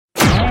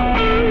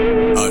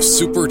a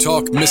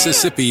SuperTalk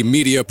Mississippi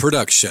media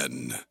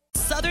production.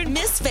 Southern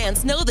Miss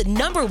fans know the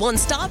 #1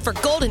 stop for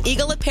Golden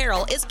Eagle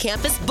apparel is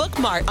Campus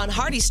Bookmart on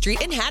Hardy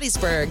Street in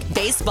Hattiesburg.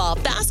 Baseball,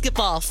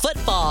 basketball,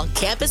 football,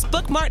 Campus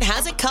Bookmart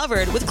has it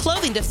covered with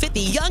clothing to fit the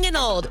young and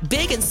old,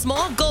 big and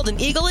small Golden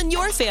Eagle in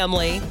your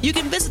family. You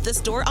can visit the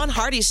store on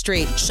Hardy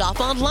Street, shop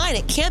online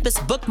at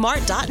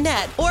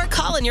campusbookmart.net, or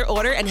call in your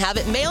order and have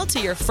it mailed to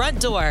your front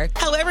door.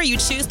 However you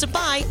choose to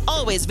buy,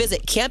 always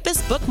visit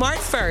Campus Bookmart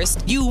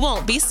first. You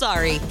won't be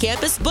sorry.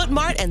 Campus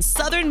Bookmart and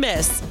Southern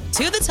Miss.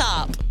 To the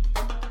top.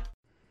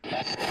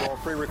 Roll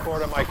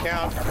pre-record on my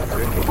count.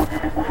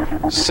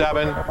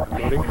 7,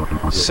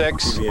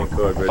 6,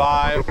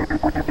 5,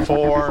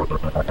 4,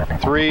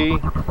 3,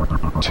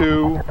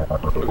 2.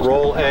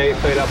 Roll A,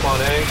 fade up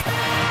on A.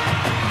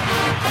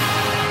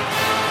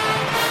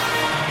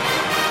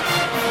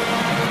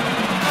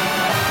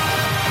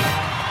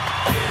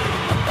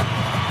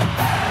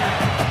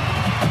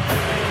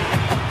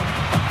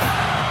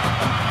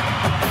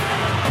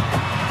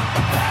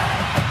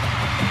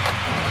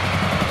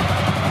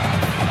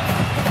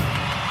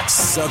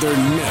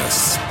 Southern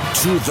Miss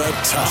to the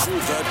top.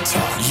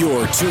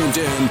 You're tuned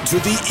in to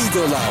the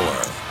Eagle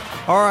Hour.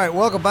 All right,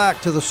 welcome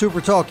back to the Super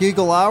Talk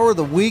Eagle Hour,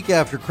 the week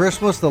after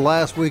Christmas, the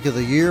last week of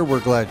the year. We're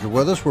glad you're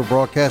with us. We're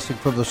broadcasting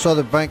from the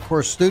Southern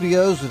Bancorp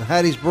Studios in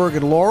Hattiesburg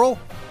and Laurel.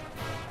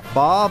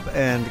 Bob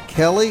and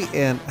Kelly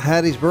in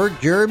Hattiesburg.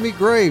 Jeremy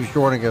Graves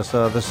joining us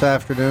this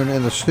afternoon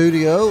in the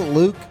studio.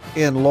 Luke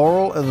in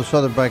Laurel in the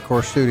Southern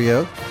Bancorp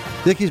Studio.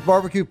 Dickey's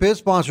Barbecue Pit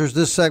sponsors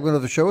this segment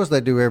of the show, as they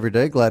do every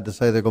day. Glad to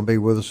say they're going to be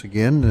with us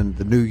again in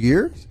the new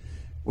year.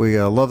 We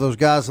love those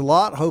guys a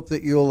lot. Hope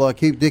that you'll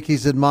keep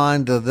Dickey's in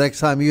mind the next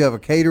time you have a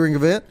catering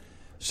event.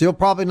 Still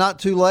probably not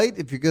too late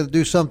if you're going to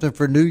do something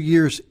for New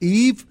Year's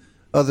Eve,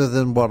 other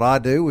than what I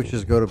do, which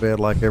is go to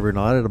bed like every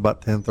night at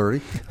about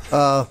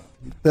 10:30.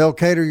 They'll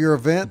cater your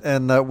event,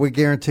 and we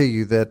guarantee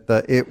you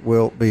that it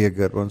will be a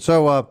good one.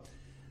 So,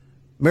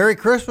 Merry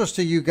Christmas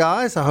to you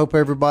guys. I hope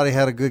everybody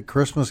had a good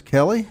Christmas,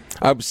 Kelly.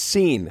 I've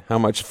seen how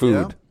much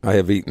food I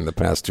have eaten the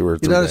past 2 or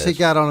 3 days. You notice he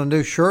got on a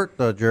new shirt,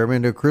 Jeremy, a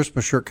new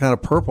Christmas shirt, kind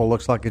of purple,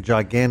 looks like a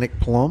gigantic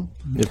plum.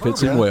 It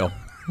fits him well.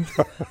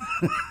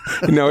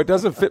 No, it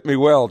doesn't fit me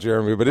well,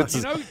 Jeremy, but it's...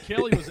 You know,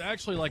 Kelly was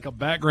actually like a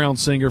background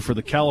singer for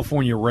the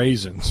California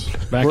Raisins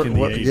back in the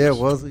 80s. Yeah,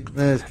 was he?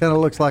 Man, it kind of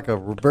looks like a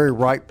very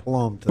ripe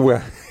plum.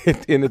 Well,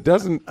 and it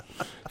doesn't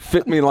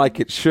fit me like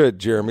it should,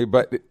 Jeremy,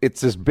 but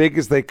it's as big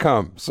as they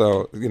come,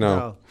 so, you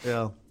know.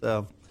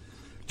 Yeah.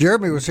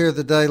 Jeremy was here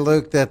the day,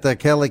 Luke, that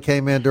Kelly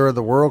came in during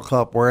the World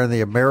Cup wearing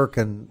the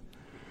American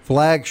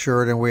flag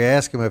shirt, and we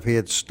asked him if he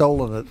had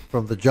stolen it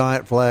from the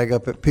giant flag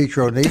up at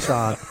Petro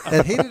Nissan,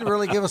 and he didn't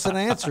really give us an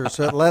answer,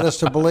 so it led us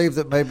to believe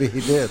that maybe he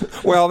did.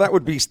 Well, that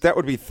would be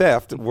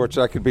theft, which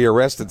I could be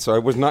arrested, so I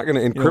was not going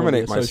to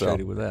incriminate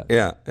myself. With that.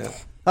 Yeah.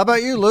 How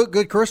about you, Luke?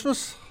 Good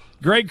Christmas?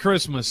 Great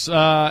Christmas.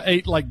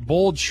 Ate like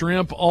boiled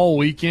shrimp all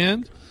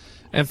weekend.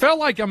 And felt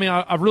like,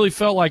 I really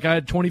felt like I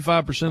had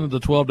 25% of the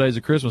 12 days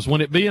of Christmas.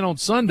 When it being on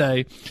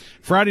Sunday,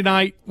 Friday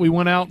night, we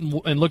went out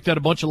and looked at a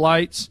bunch of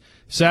lights.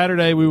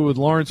 Saturday, we were with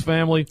Lauren's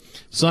family.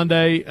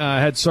 Sunday,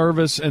 had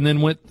service, and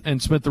then went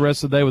and spent the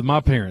rest of the day with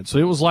my parents. So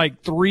it was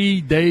like 3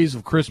 days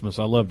of Christmas.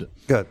 I loved it.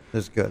 Good.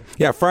 That's good.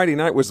 Yeah, Friday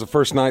night was the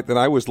first night that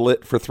I was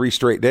lit for 3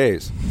 straight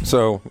days.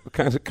 So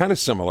kind of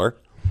similar.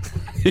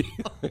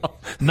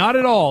 Not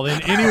at all in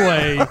any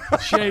way,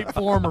 shape,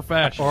 form, or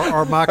fashion.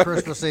 Or my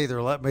Christmas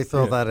either. Let me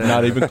throw that in.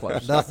 Not even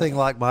close. Nothing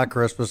like my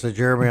Christmas. And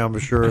Jeremy, I'm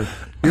sure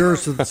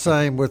yours is the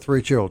same with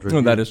 3 children.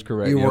 No, that is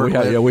correct.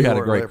 We had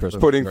a great Christmas.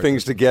 Putting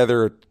things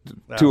together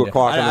at 2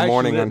 o'clock in the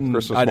morning on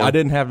Christmas morning. I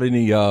didn't have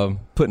any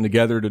putting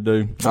together to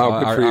do. Good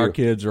for you. Our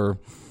kids are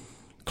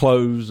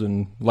clothes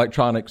and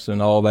electronics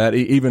and all that.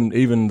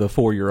 Even the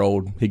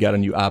 4-year-old, he got a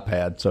new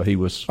iPad, so he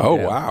was. Oh,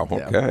 wow.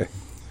 Okay.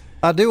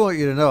 I do want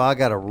you to know I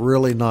got a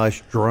really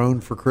nice drone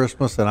for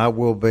Christmas, and I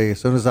will be, as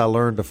soon as I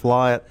learn to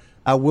fly it,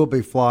 I will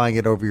be flying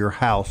it over your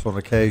house on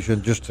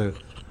occasion just to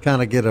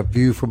kind of get a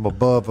view from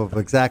above of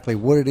exactly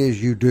what it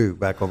is you do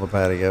back on the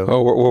patio.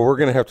 Oh, well, we're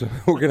gonna have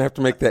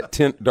to make that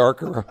tint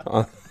darker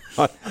on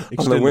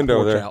the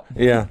window there. Out.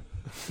 Yeah.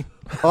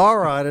 All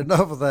right,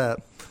 enough of that.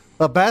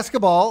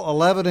 Basketball,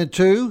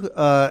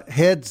 11-2,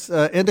 heads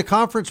into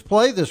conference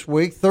play this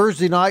week.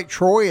 Thursday night,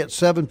 Troy at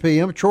 7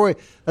 p.m. Troy,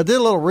 I did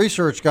a little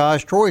research,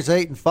 guys. Troy's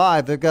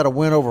 8-5. They've got a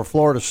win over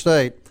Florida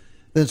State.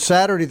 Then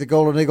Saturday, the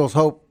Golden Eagles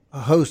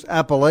host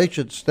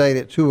Appalachian State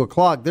at 2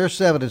 o'clock. They're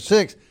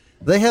 7-6.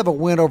 They have a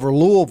win over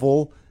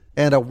Louisville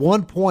and a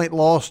 1-point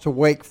loss to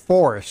Wake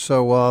Forest.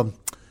 So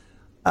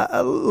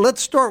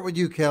let's start with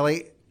you,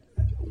 Kelly.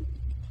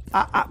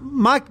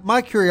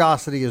 My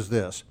curiosity is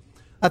this.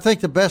 I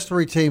think the best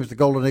 3 teams the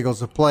Golden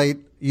Eagles have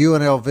played,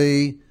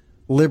 UNLV,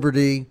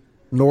 Liberty,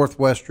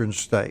 Northwestern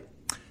State.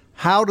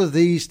 How do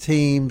these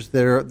teams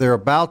they're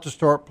about to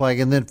start playing,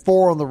 and then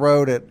 4 on the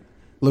road at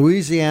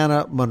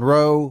Louisiana,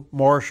 Monroe,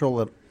 Marshall,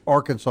 and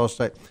Arkansas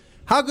State,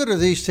 how good are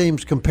these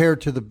teams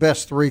compared to the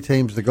best 3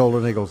 teams the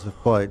Golden Eagles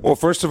have played? Well,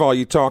 first of all,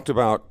 you talked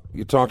about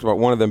you talked about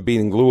one of them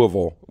beating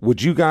Louisville.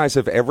 Would you guys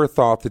have ever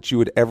thought that you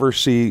would ever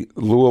see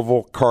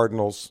Louisville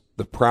Cardinals,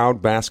 the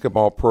proud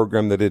basketball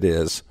program that it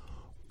is,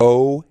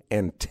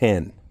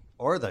 0-10?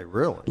 Are they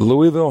really?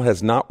 Louisville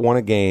has not won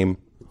a game.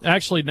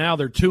 Actually, now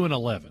they're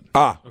 2-11.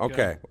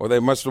 Okay. Well, they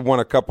must have won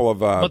a couple of.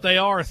 But they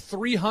are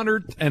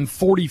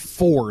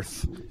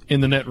 344th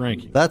in the net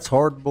ranking. That's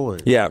hard to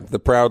believe. Yeah, the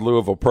proud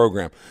Louisville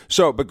program.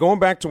 So, but going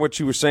back to what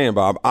you were saying,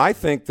 Bob, I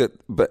think that,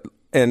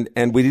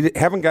 and we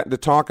haven't gotten to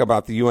talk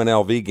about the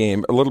UNLV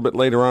game. A little bit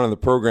later on in the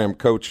program,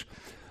 Coach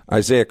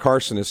Isaiah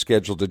Carson is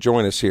scheduled to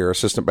join us here,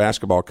 assistant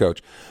basketball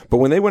coach. But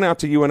when they went out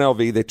to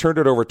UNLV, they turned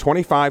it over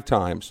 25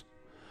 times.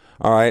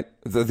 All right,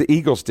 the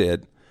Eagles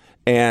did.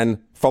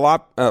 And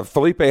Felipe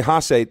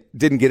Haase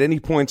didn't get any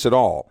points at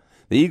all.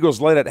 The Eagles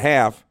led at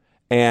half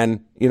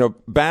and,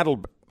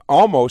 battled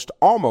almost,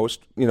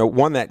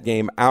 won that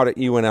game out at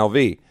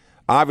UNLV.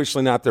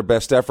 Obviously not their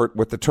best effort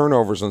with the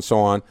turnovers and so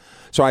on.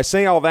 So I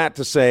say all that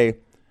to say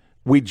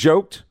we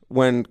joked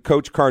when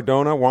Coach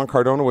Juan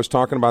Cardona was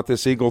talking about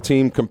this Eagle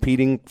team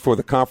competing for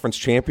the conference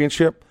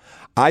championship.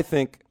 I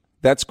think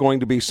that's going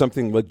to be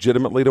something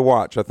legitimately to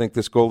watch. I think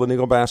this Golden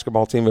Eagle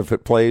basketball team, if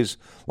it plays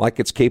like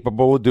it's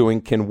capable of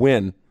doing, can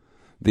win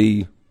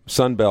the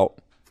Sun Belt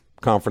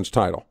Conference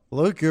title.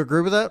 Luke, you agree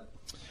with that?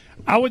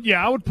 I would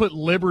put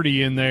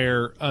Liberty in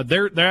there.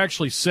 They're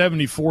actually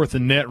 74th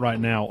in net right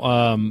now.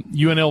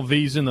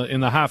 UNLV's in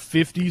the high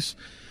 50s.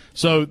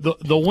 So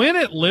the win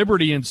at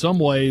Liberty in some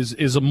ways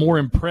is more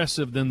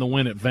impressive than the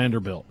win at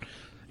Vanderbilt.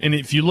 And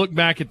if you look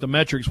back at the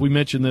metrics, we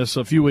mentioned this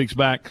a few weeks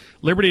back.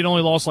 Liberty had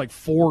only lost like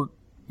 4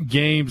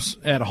 games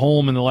at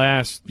home in the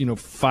last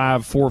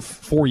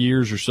 4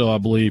 years or so, I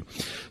believe.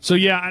 So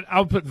yeah, I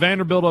would put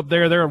Vanderbilt up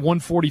there. They're at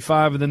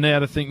 145 in the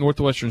net. I think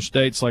Northwestern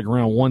State's like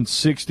around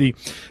 160.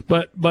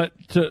 But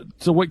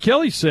to what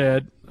Kelly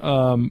said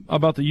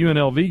about the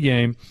UNLV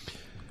game,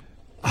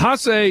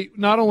 Haase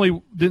not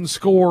only didn't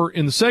score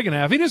in the second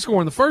half, he didn't score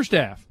in the first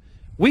half.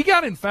 We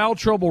got in foul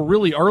trouble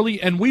really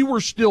early, and we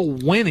were still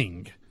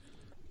winning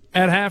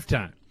at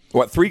halftime.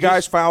 What, 3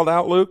 guys fouled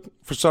out, Luke,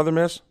 for Southern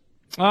Miss?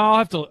 I'll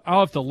have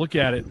to look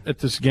at it at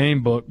this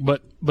game book,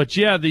 but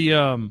yeah,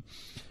 the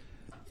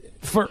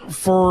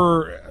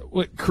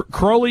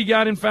Crowley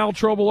got in foul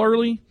trouble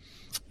early,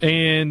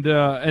 and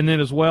then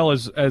as well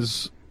as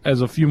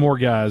a few more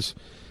guys.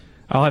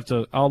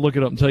 I'll look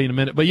it up and tell you in a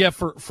minute. But yeah,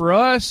 for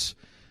us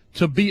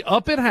to be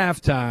up at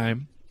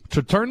halftime,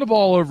 to turn the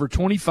ball over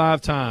 25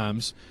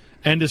 times,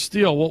 and to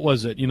still, what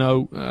was it?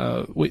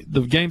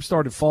 The game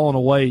started falling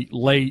away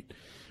late.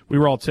 We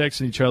were all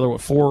texting each other.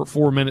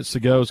 4 minutes to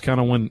go is kind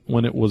of when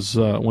it was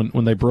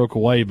when they broke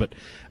away. But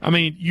I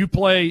mean, you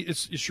play.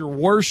 It's your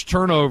worst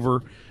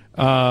turnover,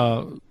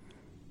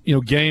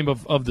 game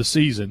of the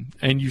season,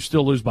 and you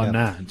still lose by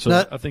 9.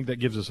 So I think that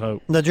gives us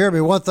hope. Now,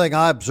 Jeremy, one thing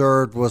I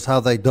observed was how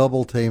they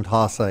double teamed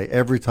Haase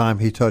every time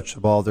he touched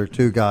the ball. There are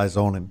 2 guys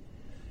on him.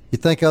 You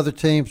think other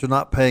teams are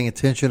not paying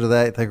attention to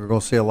that? You think we're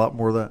going to see a lot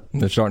more of that?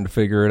 They're starting to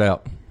figure it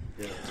out.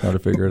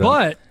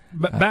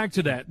 But back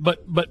to that.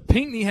 But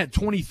Pinckney had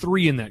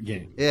 23 in that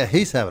game. Yeah,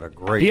 he's having a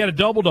great. He had a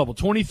double-double,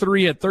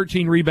 23, had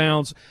 13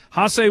 rebounds.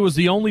 Haase was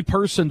the only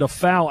person to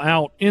foul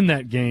out in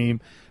that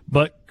game,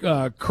 but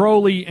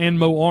Crowley and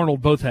Mo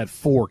Arnold both had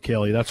 4,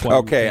 Kelly. That's why.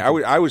 Okay,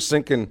 I was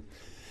thinking,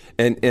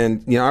 and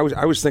I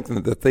was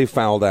thinking that they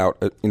fouled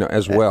out,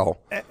 as well.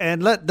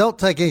 And don't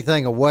take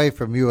anything away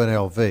from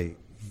UNLV.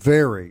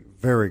 Very,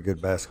 very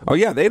good basketball. Oh,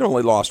 yeah, they'd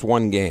only lost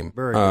 1 game.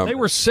 They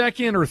were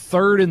second or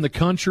third in the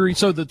country.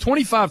 So the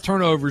 25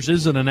 turnovers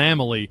is an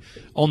anomaly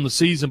on the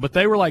season, but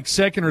they were like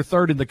second or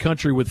third in the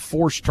country with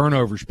forced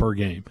turnovers per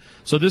game.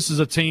 So this is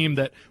a team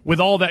that, with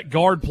all that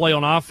guard play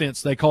on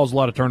offense, they cause a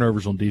lot of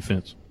turnovers on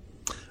defense.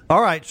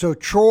 All right, so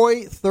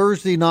Troy,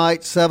 Thursday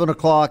night, 7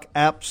 o'clock,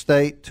 App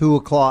State, 2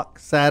 o'clock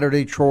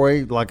Saturday.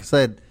 Troy, like I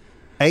said,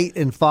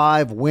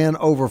 8-5 win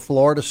over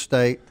Florida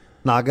State.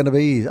 Not going to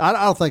be easy. I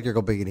don't think they're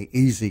going to be any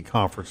easy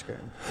conference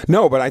game.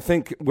 No, but I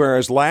think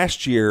whereas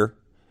last year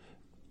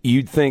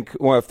you'd think,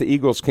 well, if the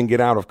Eagles can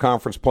get out of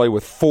conference play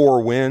with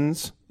 4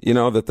 wins,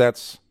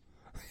 that's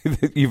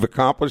you've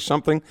accomplished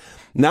something.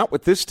 Not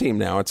with this team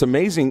now. It's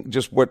amazing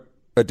just what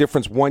a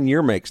difference 1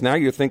 year makes. Now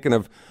you're thinking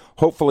of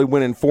hopefully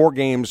winning 4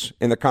 games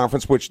in the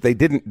conference, which they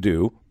didn't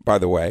do, by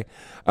the way,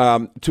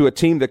 to a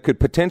team that could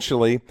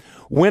potentially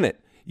win it.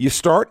 You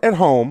start at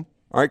home.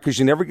 All right, because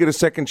you never get a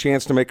second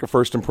chance to make a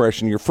first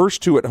impression. Your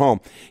first 2 at home.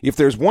 If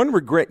there's one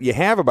regret you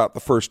have about the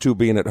first 2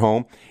 being at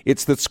home,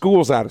 it's that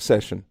school's out of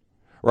session,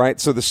 right?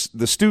 So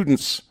the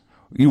students,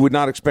 you would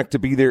not expect to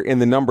be there in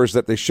the numbers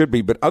that they should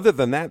be. But other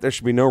than that, there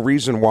should be no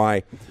reason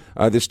why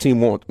this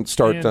team won't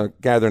start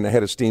gathering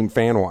ahead of steam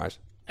fan-wise.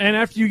 And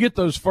after you get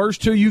those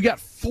first 2, you got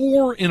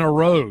 4 in a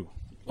row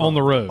on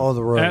the road. On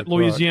the road. At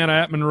Louisiana,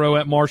 at Monroe,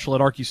 at Marshall, at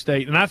Arkansas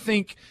State. And I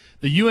think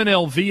the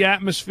UNLV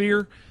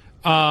atmosphere –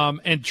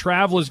 and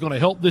travel is going to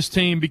help this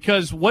team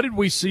because what did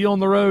we see on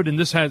the road? And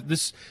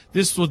this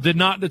did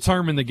not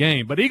determine the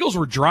game. But Eagles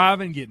were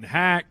driving, getting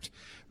hacked,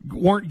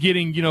 weren't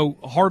getting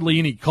hardly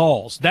any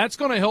calls. That's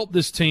going to help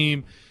this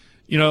team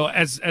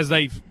as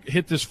they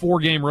hit this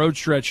 4-game road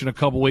stretch in a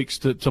couple weeks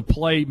to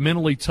play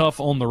mentally tough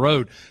on the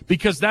road,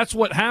 because that's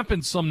what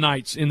happens some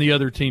nights in the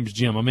other team's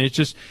gym. I mean,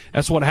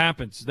 that's what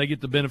happens. They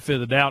get the benefit of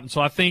the doubt. And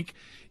so I think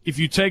if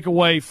you take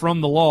away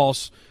from the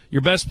loss,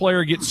 your best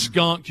player gets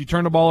skunked, you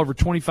turn the ball over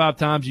 25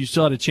 times, you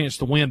still had a chance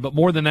to win. But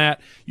more than that,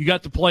 you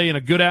got to play in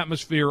a good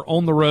atmosphere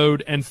on the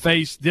road and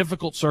face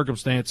difficult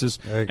circumstances,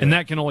 and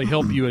that can only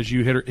help you as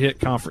you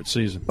hit conference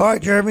season. All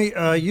right, Jeremy,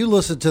 you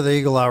listen to the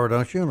Eagle Hour,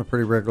 don't you, on a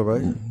pretty regular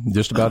basis?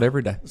 Just about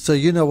every day. So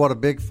you know what a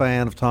big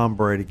fan of Tom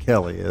Brady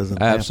Kelly is.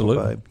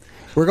 Absolutely.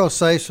 We're going to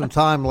save some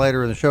time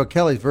later in the show.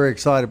 Kelly's very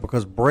excited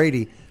because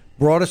Brady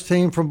brought his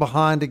team from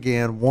behind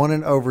again, won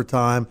in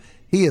overtime.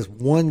 He is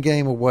one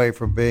game away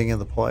from being in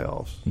the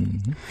playoffs.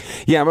 Mm-hmm.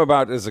 Yeah, I'm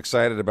about as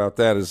excited about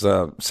that as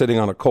sitting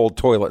on a cold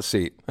toilet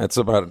seat. That's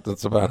about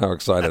how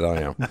excited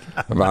I am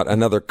about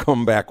another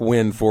comeback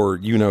win for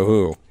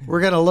you-know-who.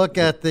 We're going to look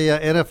at the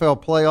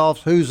NFL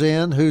playoffs, who's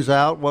in, who's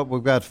out.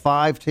 We've got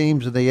 5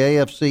 teams in the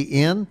AFC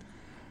in,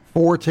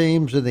 4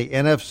 teams in the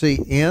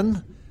NFC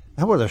in.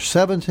 How were there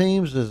 7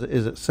 teams? Is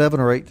it 7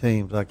 or 8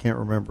 teams? I can't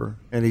remember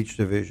in each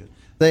division.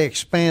 They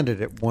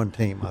expanded it 1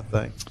 team, I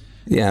think.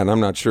 Yeah, and I'm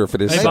not sure if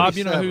it is. Hey, Bob,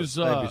 you know who's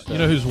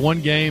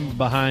 1 game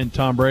behind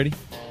Tom Brady?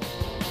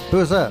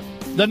 Who is that?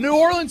 The New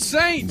Orleans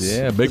Saints.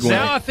 Yeah, big one.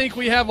 Now I think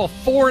we have a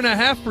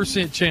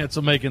 4.5% chance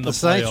of making the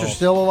playoffs. The Saints are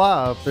still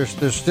alive.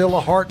 There's still a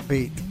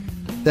heartbeat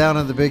down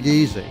in the Big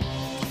Easy.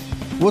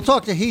 We'll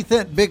talk to Heath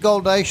at Big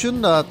Gold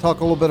Nation, talk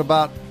a little bit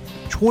about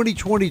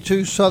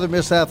 2022 Southern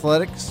Miss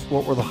Athletics.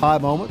 What were the high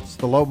moments,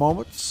 the low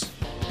moments?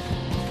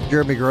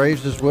 Jeremy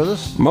Graves is with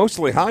us.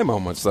 Mostly high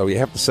moments, though, you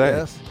have to say.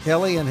 Yes,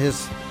 Kelly and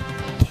his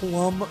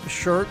plum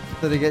shirt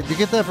that he got. Did you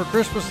get that for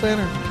Christmas,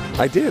 Tanner?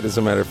 I did, as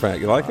a matter of fact.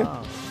 You like it?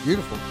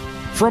 Beautiful.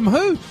 From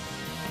who?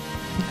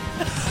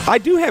 I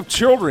do have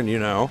children, you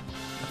know.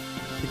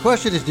 The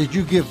question is, did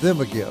you give them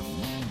a gift?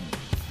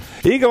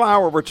 Eagle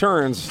Hour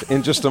returns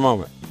in just a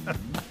moment.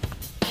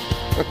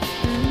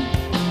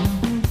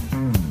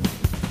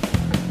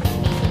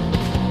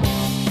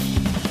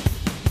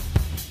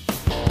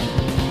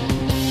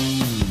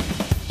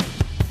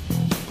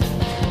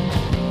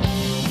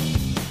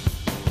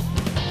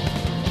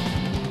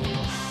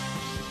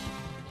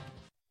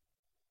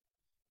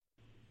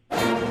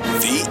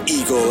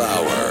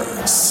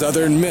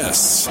 Southern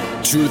Miss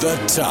to the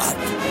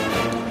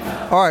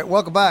top. All right,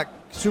 welcome back.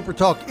 Super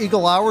Talk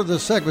Eagle Hour.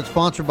 This segment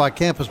sponsored by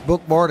Campus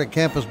Bookmart and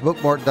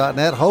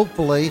campusbookmart.net.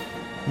 Hopefully,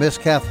 Miss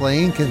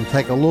Kathleen can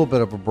take a little bit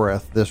of a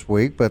breath this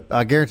week, but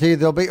I guarantee you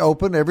they'll be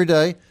open every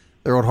day.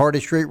 They're on Hardy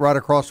Street right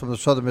across from the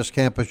Southern Miss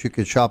campus. You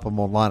can shop them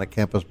online at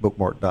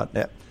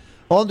campusbookmart.net.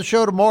 On the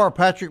show tomorrow,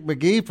 Patrick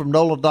McGee from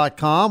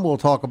NOLA.com. We'll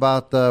talk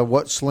about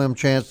what slim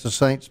chance the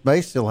Saints may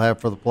still have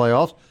for the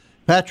playoffs.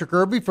 Patrick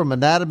Irby from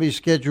Anatomy is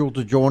scheduled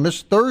to join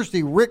us.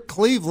 Thursday, Rick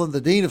Cleveland,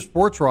 the Dean of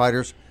Sports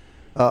Writers,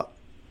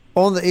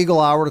 on the Eagle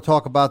Hour to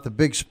talk about the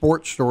big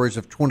sports stories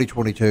of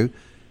 2022.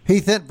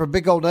 Heath Hinton from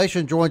Big Old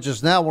Nation joins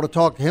us now. I want to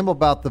talk to him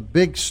about the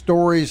big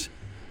stories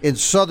in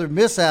Southern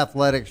Miss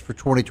athletics for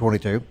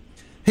 2022.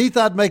 Heath,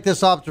 I'd make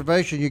this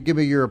observation. You give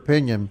me your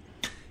opinion.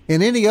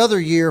 In any other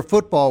year,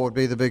 football would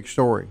be the big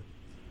story.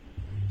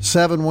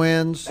 7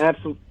 wins,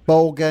 absolutely,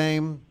 bowl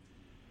game,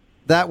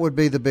 that would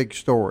be the big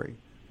story.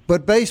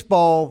 But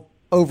baseball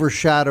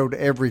overshadowed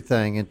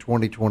everything in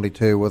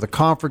 2022 with a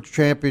conference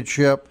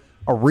championship,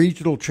 a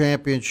regional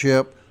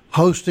championship,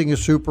 hosting a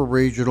super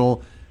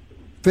regional,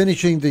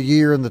 finishing the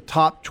year in the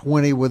top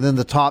 20, within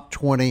the top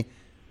 20.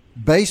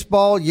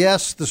 Baseball,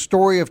 yes, the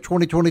story of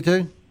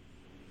 2022?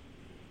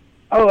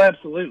 Oh,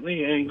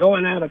 absolutely. And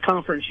going out of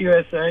Conference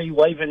USA,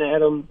 waving at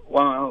them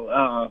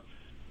while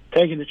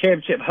taking the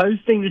championship,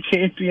 hosting the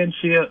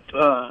championship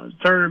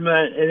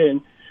tournament, and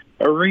then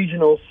a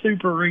regional,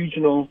 super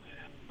regional,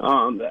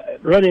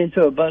 running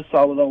into a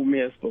buzzsaw with Ole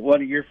Miss. But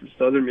what a year for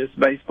Southern Miss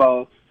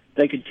baseball.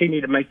 They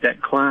continue to make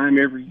that climb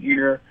every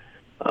year.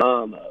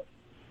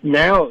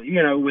 Now,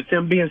 with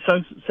them being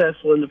so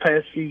successful in the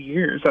past few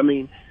years, I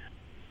mean,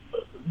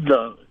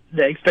 the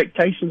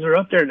expectations are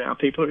up there now.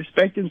 People are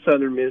expecting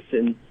Southern Miss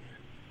in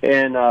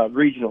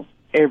regionals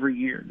every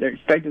year. They're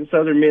expecting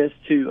Southern Miss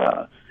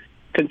to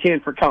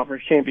contend for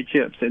conference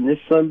championships. And this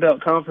Sun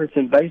Belt Conference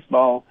in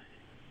baseball,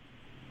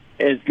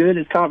 as good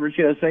as Conference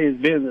USA has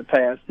been in the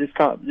past, this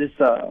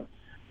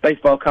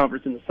baseball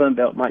conference in the Sun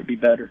Belt might be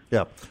better.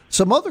 Yeah.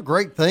 Some other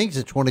great things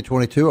in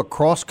 2022, a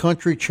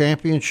cross-country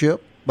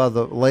championship by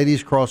the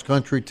ladies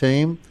cross-country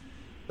team.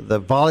 The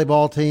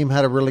volleyball team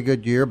had a really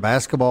good year.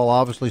 Basketball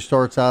obviously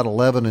starts out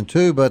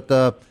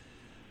 11-2,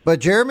 but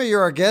Jeremy,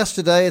 you're our guest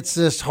today. It's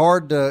just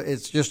hard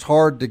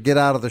to get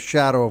out of the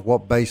shadow of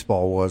what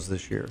baseball was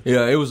this year.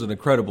 Yeah, it was an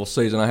incredible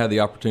season. I had the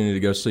opportunity to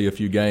go see a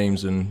few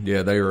games, and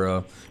yeah, they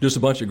were just a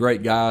bunch of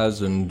great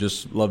guys, and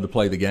just loved to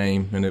play the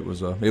game. And it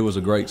was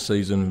a great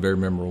season, and very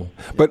memorable.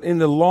 But in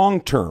the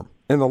long term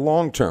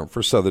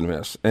for Southern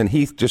Miss, and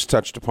Heath just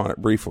touched upon it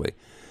briefly,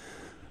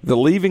 the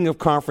leaving of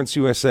Conference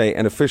USA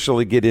and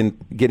officially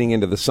getting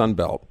into the Sun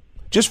Belt,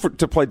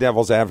 to play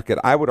devil's advocate,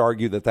 I would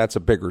argue that that's a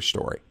bigger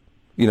story.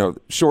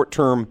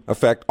 short-term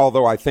effect,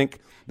 although I think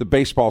the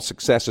baseball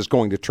success is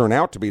going to turn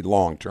out to be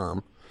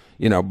long-term,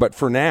 but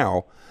for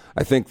now,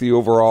 I think the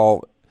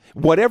overall,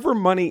 whatever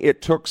money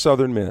it took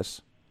Southern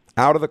Miss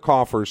out of the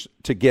coffers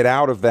to get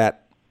out of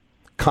that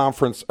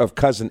conference of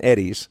Cousin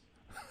Eddie's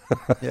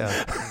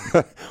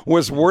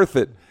was worth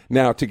it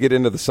now to get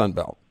into the Sun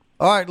Belt.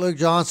 All right, Luke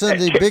Johnson,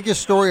 the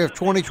biggest story of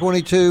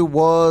 2022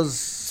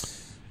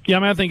 was... Yeah,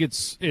 I think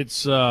it's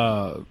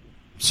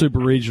super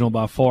regional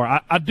by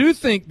far. I do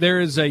think there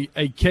is a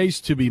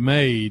case to be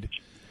made,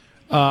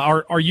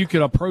 or you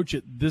could approach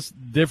it this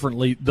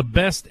differently, the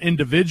best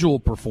individual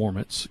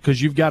performance,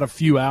 because you've got a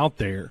few out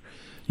there.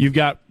 You've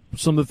got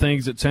some of the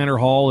things that Tanner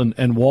Hall and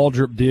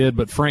Waldrop did,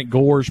 but Frank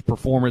Gore's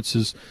performance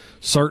is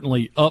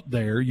certainly up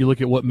there. You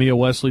look at what Mia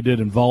Wesley did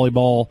in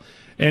volleyball,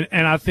 and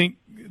I think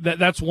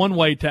that's one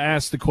way to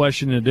ask the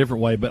question in a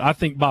different way, but I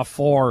think by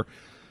far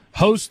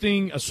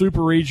hosting a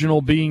super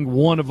regional, being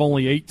one of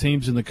only 8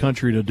 teams in the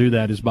country to do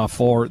that, is by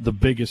far the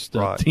biggest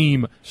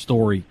team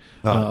story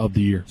of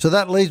the year. So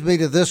that leads me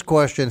to this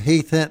question,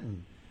 Heath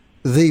Hinton.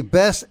 The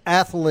best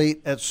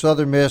athlete at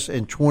Southern Miss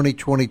in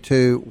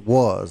 2022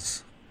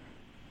 was?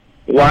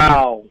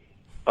 Wow.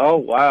 Oh,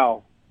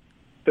 wow.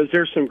 Because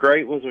there's some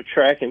great ones with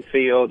track and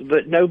field,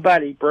 but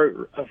nobody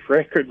broke a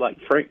record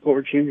like Frank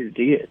Gore Jr.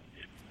 did.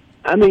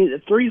 I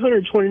mean,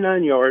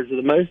 329 yards are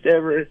the most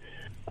ever in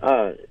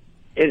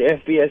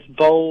FBS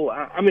Bowl.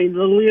 I mean,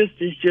 the list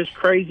is just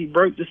crazy.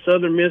 Broke the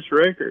Southern Miss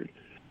record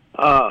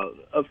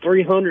of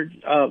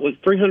 300, was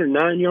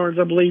 309 yards,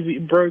 I believe he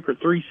broke, or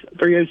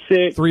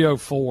 306?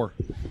 304.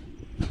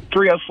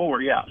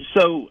 304, yeah.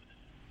 So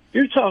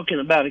you're talking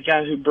about a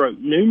guy who broke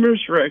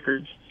numerous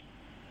records,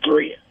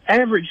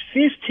 averaged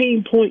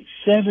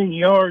 15.7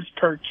 yards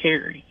per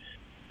carry.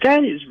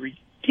 That is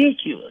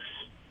ridiculous.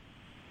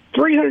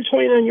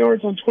 329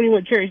 yards on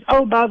 21 carries.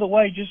 Oh, by the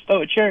way, just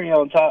throw a cherry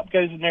on top,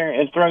 goes in there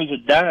and throws a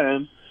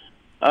dime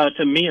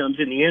to Mims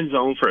in the end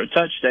zone for a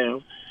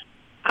touchdown.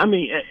 I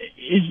mean,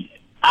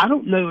 I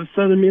don't know if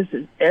Southern Miss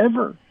has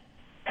ever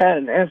had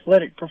an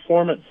athletic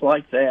performance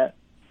like that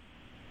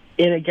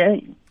in a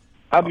game.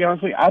 I'll be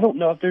honest with you, I don't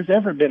know if there's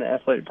ever been an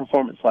athletic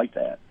performance like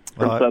that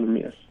from Southern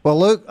Miss. Well,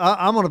 Luke,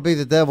 I'm going to be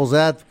the devil's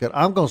advocate.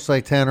 I'm going to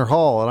say Tanner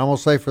Hall, and I'm going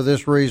to say for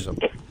this reason.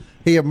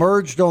 He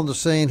emerged on the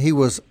scene. He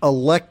was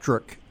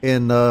electric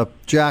in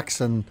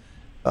Jackson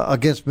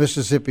against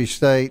Mississippi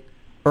State,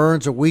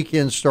 earns a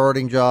weekend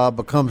starting job,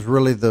 becomes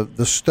really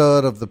the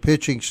stud of the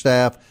pitching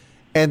staff,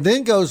 and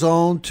then goes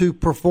on to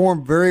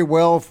perform very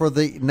well for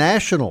the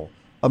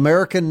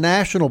American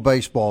national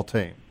baseball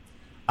team.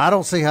 I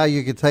don't see how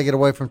you could take it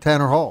away from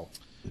Tanner Hall.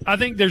 I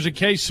think there's a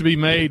case to be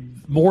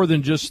made more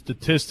than just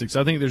statistics.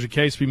 I think there's a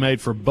case to be made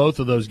for both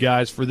of those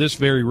guys for this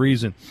very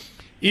reason.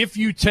 If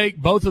you take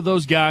both of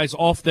those guys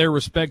off their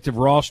respective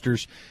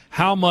rosters,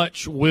 how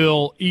much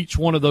will each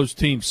one of those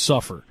teams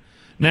suffer?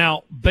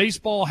 Now,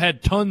 baseball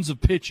had tons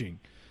of pitching,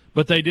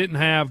 but they didn't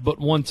have but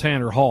one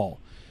Tanner Hall.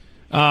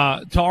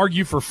 To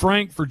argue for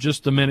Frank for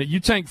just a minute, you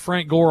take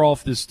Frank Gore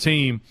off this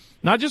team,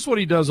 not just what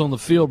he does on the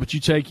field, but you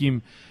take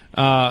him,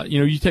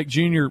 you take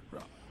Junior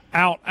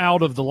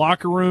out of the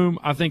locker room.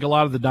 I think a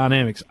lot of the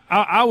dynamics.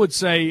 I would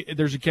say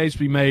there's a case to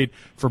be made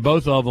for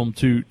both of them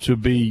to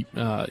be,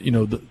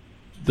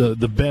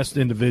 the best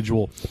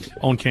individual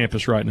on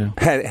campus right now.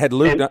 Had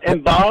Luke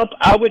and Bob,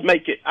 I would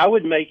make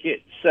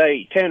it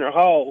say Tanner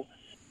Hall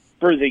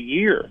for the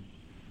year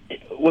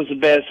was the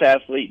best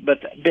athlete,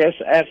 but the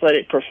best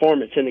athletic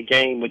performance in the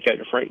game would go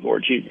to Frank Gore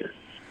Jr.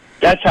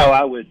 That's how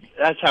I would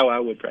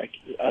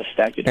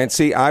stack it. And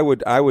see, I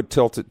would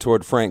tilt it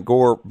toward Frank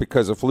Gore,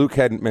 because if Luke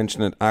hadn't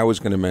mentioned it, I was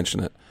going to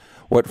mention it.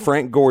 What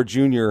Frank Gore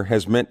Jr.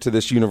 has meant to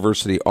this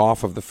university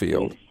off of the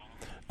field.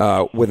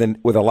 With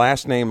a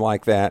last name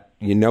like that,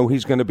 you know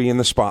he's going to be in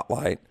the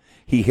spotlight.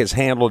 He has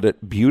handled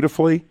it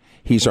beautifully.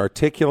 He's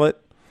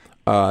articulate,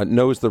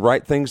 knows the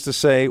right things to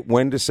say,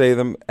 when to say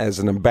them. As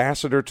an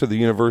ambassador to the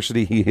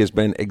university, he has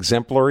been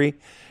exemplary.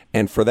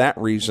 And for that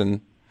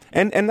reason,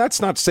 and that's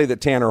not to say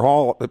that Tanner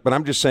Hall, but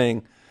I'm just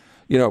saying,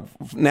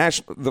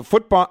 the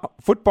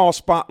football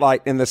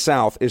spotlight in the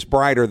South is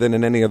brighter than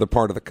in any other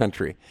part of the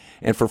country.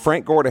 And for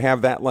Frank Gore to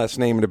have that last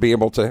name and to be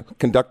able to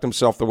conduct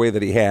himself the way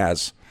that he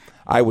has,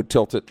 I would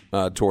tilt it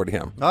toward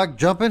him.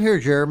 Jump in here,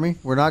 Jeremy.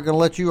 We're not going to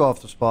let you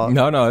off the spot.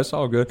 No, it's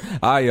all good.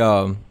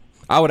 I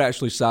would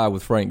actually side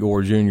with Frank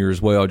Gore Jr.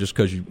 as well, just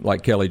because,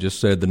 like Kelly just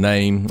said, the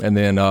name. And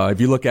then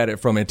if you look at it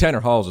from Tanner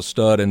Hall's a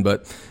stud,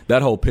 but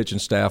that whole pitching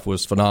staff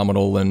was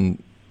phenomenal.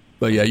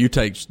 But yeah, you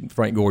take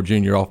Frank Gore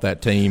Jr. off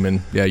that team,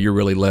 and yeah, you're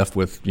really left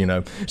with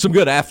some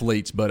good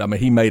athletes. But I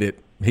mean, he made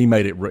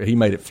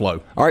it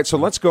flow. All right, so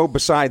let's go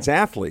besides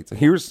athletes.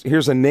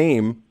 Here's a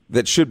name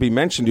that should be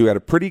mentioned who had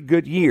a pretty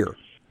good year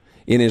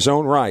in his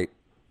own right,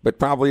 but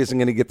probably isn't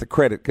going to get the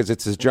credit because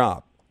it's his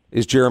job,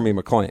 is Jeremy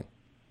McClain.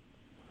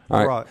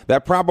 All right.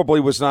 That probably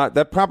was not –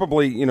 that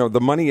probably,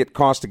 the money it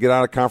cost to get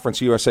out of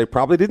Conference USA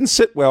probably didn't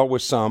sit well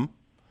with some,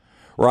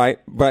 right?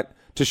 But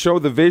to show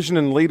the vision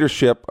and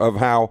leadership of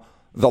how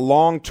the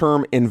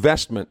long-term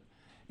investment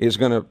is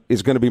going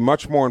to be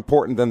much more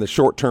important than the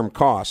short-term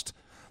cost,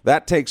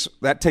 that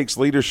takes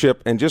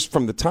leadership. And just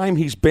from the time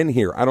he's been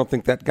here, I don't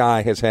think that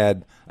guy has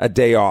had a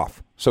day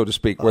off, so to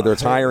speak, whether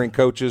it's hiring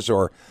coaches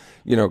or,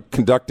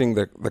 conducting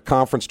the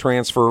conference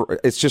transfer.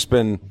 It's just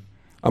been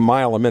a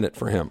mile a minute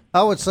for him.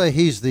 I would say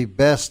he's the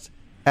best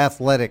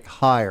athletic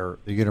hire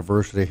the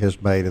university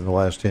has made in the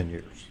last 10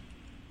 years.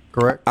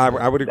 Correct? I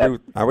would agree.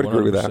 I would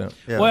agree with that.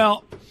 Yeah.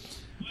 Well,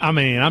 I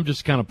mean, I'm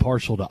just kind of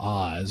partial to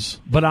Oz,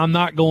 but I'm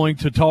not going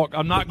to talk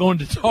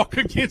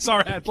against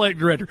our athletic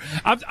director.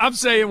 I'm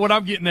saying what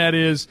I'm getting at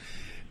is,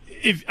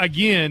 if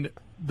again,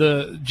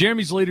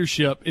 Jeremy's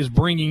leadership is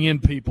bringing in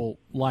people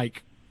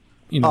like,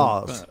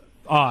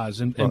 Oz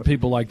and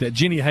people like that,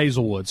 Jenny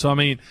Hazelwood. So I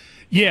mean,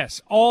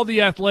 yes, all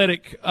the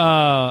athletic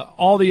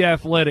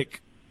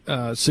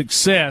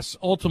success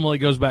ultimately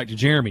goes back to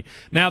Jeremy.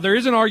 Now, there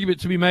is an argument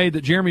to be made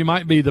that Jeremy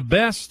might be the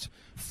best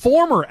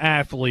former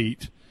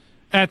athlete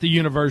at the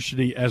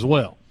university as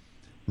well.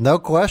 No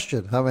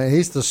question. I mean,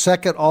 he's the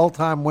second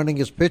all-time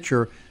winningest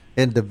pitcher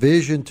in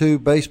Division II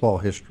baseball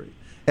history.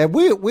 And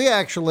we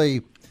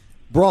actually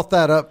brought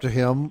that up to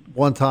him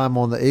one time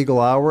on the Eagle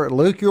Hour.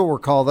 Luke, you'll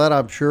recall that,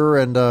 I'm sure.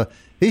 And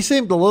he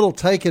seemed a little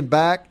taken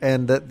back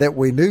and that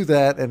we knew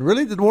that and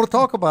really didn't want to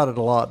talk about it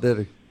a lot, did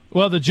he?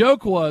 Well, the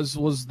joke was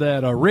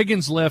that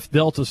Riggins left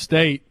Delta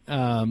State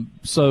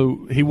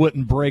so he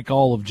wouldn't break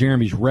all of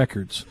Jeremy's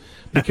records,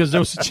 because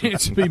there was a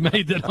chance to be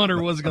made that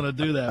Hunter was going to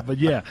do that. But,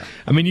 yeah,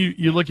 I mean,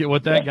 you look at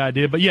what that guy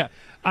did. But, yeah,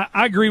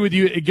 I agree with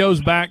you. It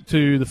goes back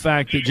to the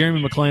fact that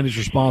Jeremy McClain is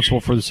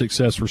responsible for the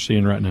success we're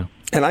seeing right now.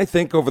 And I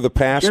think over the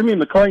past –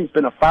 Jeremy McClain's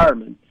been a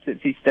fireman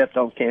since he stepped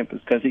on campus,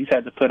 because he's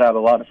had to put out a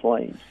lot of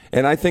flames.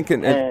 And I think –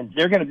 and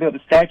they're going to build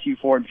a statue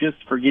for him just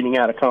for getting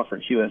out of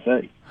Conference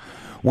USA.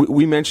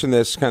 We mentioned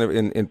this kind of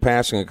in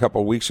passing a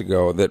couple of weeks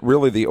ago, that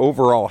really the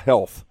overall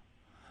health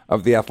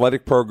of the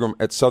athletic program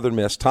at Southern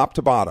Miss, top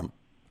to bottom,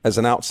 as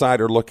an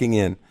outsider looking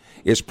in,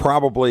 is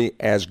probably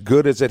as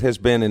good as it has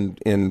been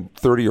in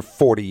 30 or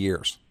 40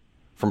 years,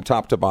 from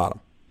top to bottom.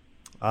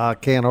 I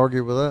can't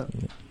argue with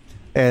that.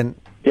 And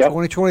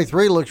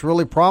 2023 looks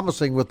really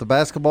promising with the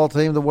basketball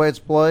team, the way it's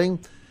playing.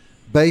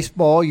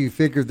 Baseball, you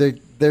figure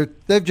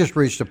they've just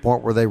reached a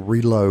point where they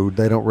reload.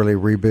 They don't really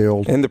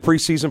rebuild. And the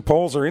preseason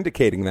polls are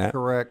indicating that.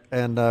 Correct.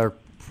 And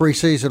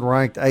preseason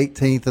ranked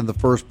 18th in the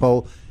first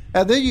poll.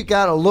 And then you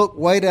got to look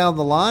way down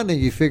the line, and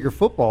you figure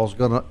football is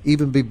going to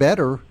even be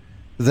better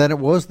than it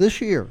was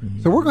this year.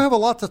 So we're going to have a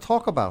lot to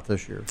talk about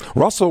this year.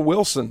 Russell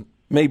Wilson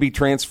may be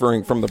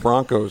transferring from the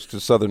Broncos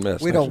to Southern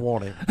Miss. We don't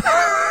want him.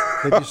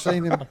 Have you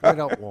seen him? We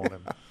don't want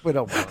him.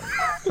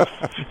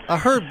 I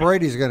heard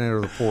Brady's going to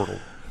enter the portal.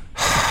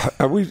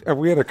 Are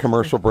we at a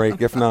commercial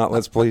break? If not,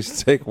 let's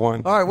please take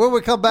one. All right, when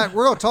we come back,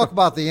 we're going to talk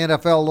about the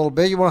NFL a little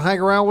bit. You want to hang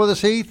around with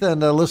us, Heath,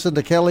 and listen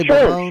to Kelly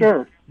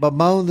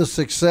bemoan the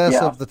success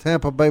of the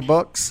Tampa Bay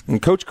Bucks?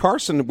 And Coach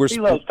Carson, he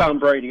loves Tom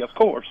Brady, of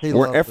course.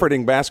 We're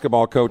efforting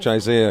basketball coach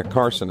Isaiah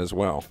Carson as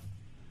well,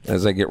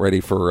 as they get ready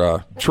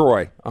for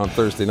Troy on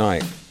Thursday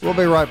night. We'll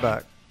be right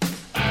back.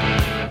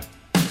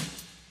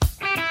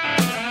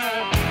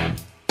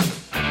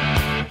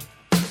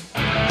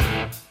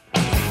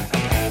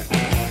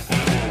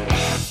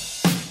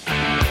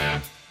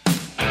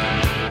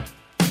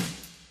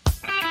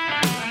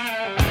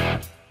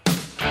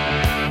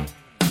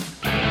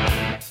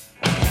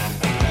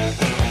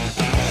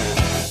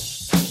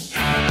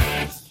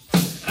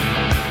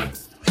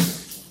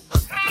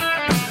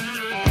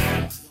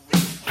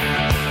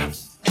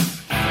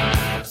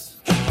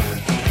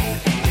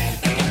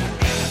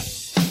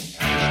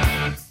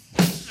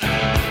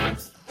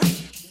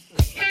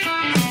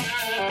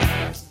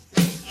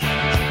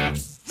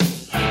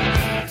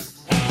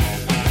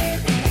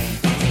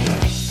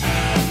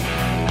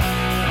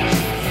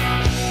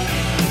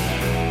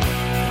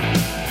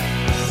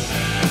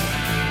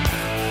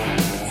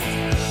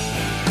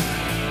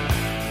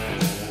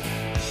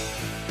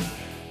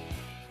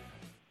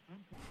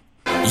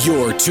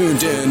 You're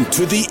tuned in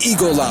to the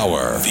Eagle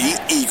Hour.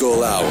 The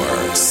Eagle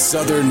Hour.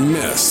 Southern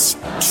Miss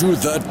to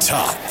the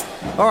top.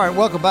 All right,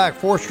 welcome back.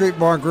 4th Street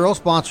Bar and Grill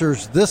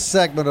sponsors this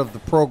segment of the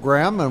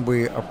program, and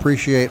we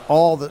appreciate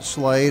all that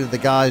Slade and the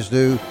guys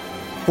do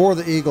for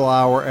the Eagle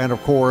Hour and,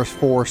 of course,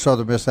 for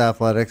Southern Miss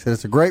Athletics. And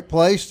it's a great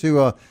place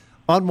to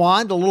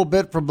unwind a little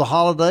bit from the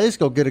holidays,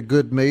 go get a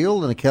good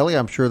meal. And, Kelly,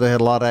 I'm sure they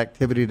had a lot of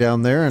activity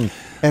down there,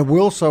 and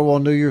will so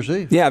on New Year's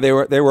Eve. Yeah, they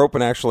were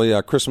open,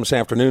 actually, Christmas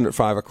afternoon at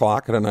 5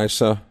 o'clock at a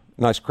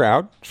nice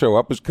crowd show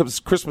up. Because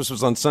Christmas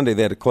was on Sunday,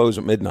 they had to close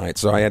at midnight,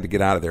 so I had to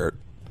get out of there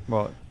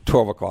at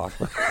 12 o'clock.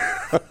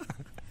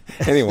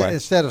 Anyway.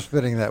 Instead of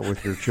spending that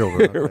with your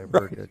children. Okay, right.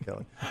 Very good,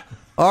 Kelly.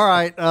 All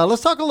right,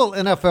 let's talk a little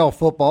NFL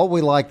football.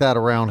 We like that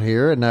around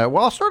here. And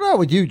I'll start out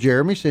with you,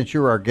 Jeremy, since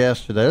you're our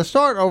guest today. Let's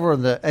start over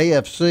in the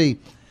AFC.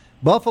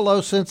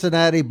 Buffalo,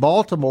 Cincinnati,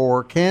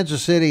 Baltimore,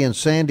 Kansas City, and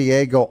San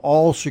Diego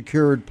all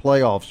secured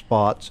playoff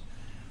spots.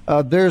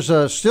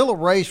 There's still a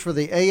race for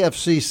the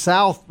AFC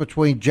South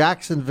between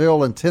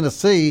Jacksonville and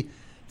Tennessee.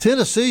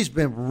 Tennessee's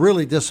been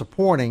really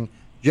disappointing.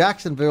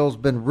 Jacksonville's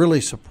been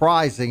really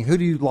surprising. Who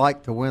do you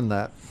like to win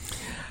that?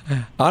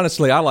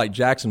 Honestly, I like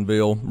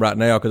Jacksonville right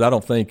now because I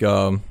think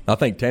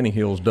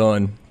Tannehill's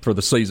done for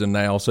the season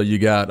now. So you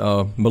got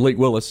Malik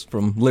Willis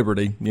from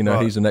Liberty.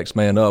 He's the next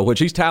man up, which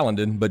he's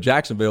talented. But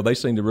Jacksonville, they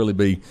seem to really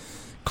be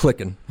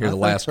clicking here the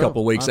last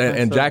couple of weeks.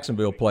 And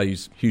Jacksonville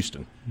plays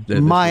Houston.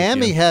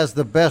 Miami has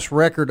the best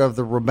record of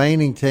the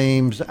remaining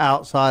teams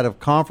outside of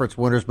conference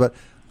winners, but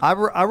I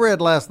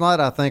read last night,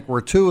 I think, where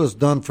Tua's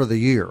done for the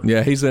year.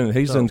 Yeah, he's in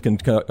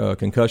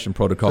concussion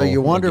protocol. So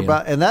you wonder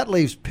about, and that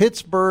leaves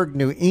Pittsburgh,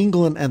 New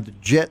England, and the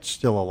Jets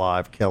still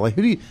alive. Kelly,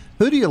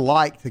 who do you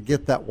like to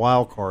get that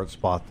wild card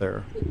spot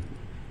there?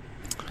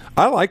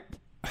 I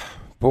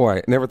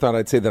never thought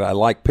I'd say that I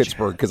like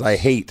Pittsburgh because I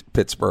hate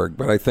Pittsburgh,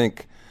 but I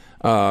think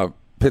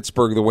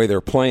Pittsburgh, the way they're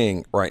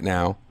playing right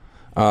now,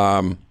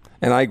 and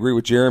I agree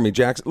with Jeremy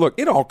Jackson. Look,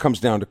 it all comes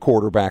down to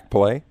quarterback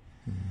play.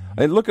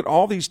 And look at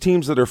all these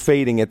teams that are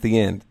fading at the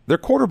end. Their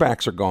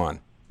quarterbacks are gone.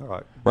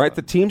 All right?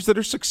 The teams that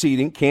are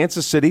succeeding,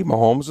 Kansas City,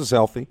 Mahomes is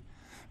healthy.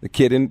 The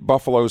kid in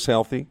Buffalo is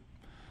healthy.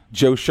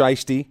 Joe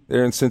Shiesty,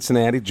 they're in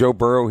Cincinnati. Joe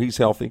Burrow, he's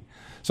healthy.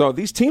 So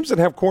these teams that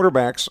have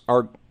quarterbacks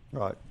are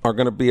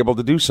going to be able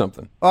to do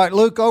something. All right,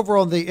 Luke, over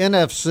on the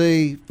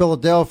NFC,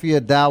 Philadelphia,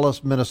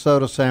 Dallas,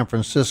 Minnesota, San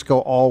Francisco,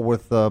 all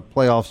with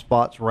playoff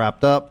spots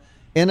wrapped up.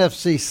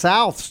 NFC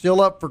South still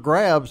up for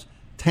grabs.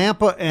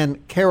 Tampa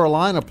and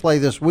Carolina play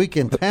this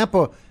weekend.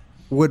 Tampa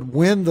would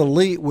win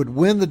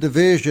the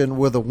division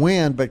with a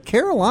win, but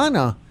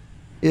Carolina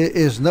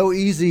is no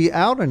easy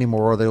out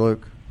anymore, are they,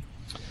 Luke?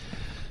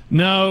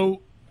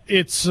 No,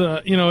 it's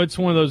it's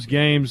one of those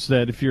games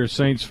that if you're a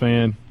Saints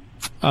fan,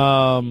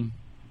 you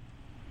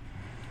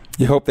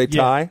hope they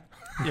tie.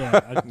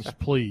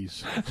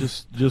 Please,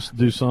 just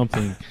do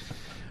something.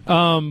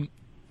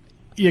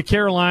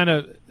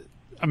 Carolina.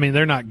 I mean,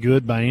 they're not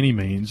good by any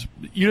means.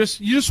 You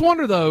just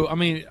wonder, though. I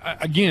mean,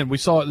 again, we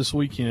saw it this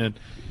weekend.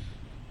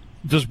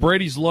 Does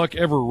Brady's luck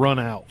ever run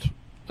out?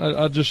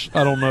 I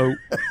don't know.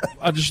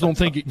 I just don't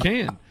think it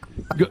can.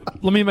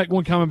 Let me make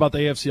one comment about the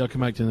AFC. I'll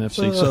come back to the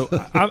NFC. So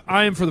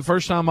I am, for the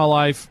first time in my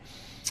life,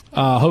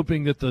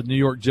 hoping that the New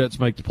York Jets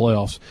make the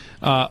playoffs.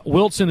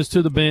 Wilson is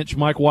to the bench.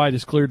 Mike White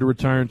is cleared to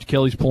return. To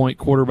Kelly's point,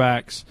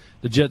 quarterbacks.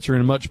 The Jets are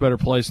in a much better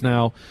place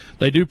now.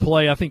 They do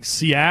play, I think,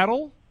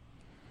 Seattle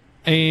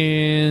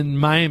and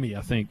Miami,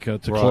 I think, to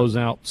close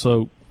out.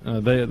 So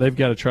they've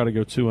got to try to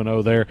go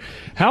 2-0 there.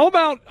 How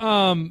about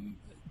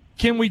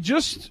can we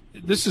just –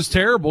 this is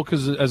terrible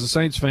because as a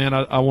Saints fan,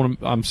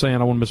 I'm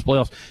saying I want to miss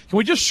playoffs. Can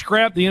we just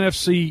scrap the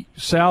NFC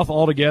South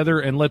altogether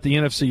and let the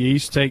NFC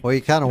East take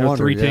you kind of wonder,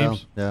 three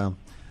teams? Yeah.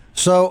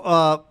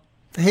 So,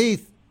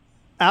 Heath,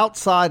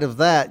 outside of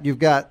that,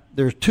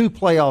 there's 2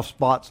 playoff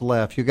spots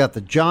left. You've got the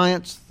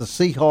Giants, the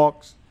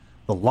Seahawks,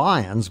 the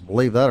Lions,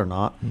 believe that or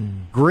not,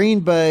 Green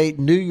Bay,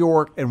 New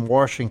York, and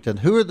Washington.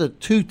 Who are the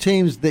 2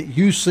 teams that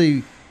you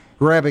see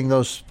grabbing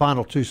those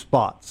final 2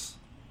 spots?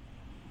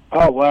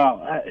 Oh,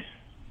 wow.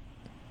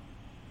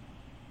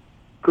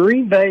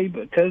 Green Bay,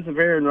 because of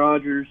Aaron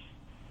Rodgers,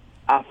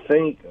 I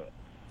think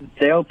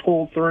they'll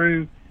pull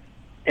through,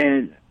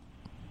 and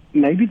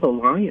maybe the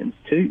Lions,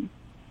 too.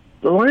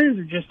 The Lions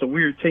are just a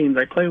weird team.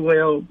 They play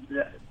well.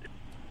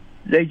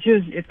 They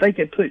just, if they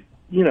could put,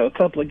 a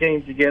couple of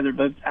games together,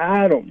 but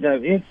I don't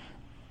know. It's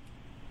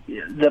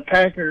the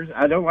Packers.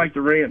 I don't like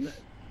the Rams.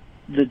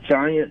 The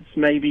Giants,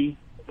 maybe,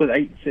 with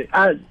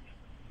 8-6.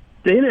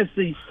 The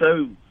NFC's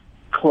so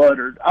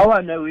cluttered. All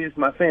I know is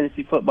my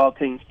fantasy football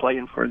team's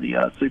playing for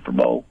the Super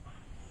Bowl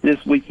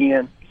this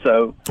weekend.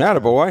 So,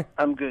 attaboy.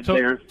 I'm good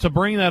there. To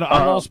bring that,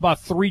 I lost by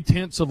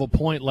 0.3 of a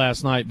point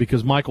last night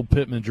because Michael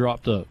Pittman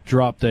dropped a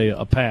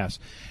pass.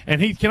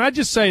 And can I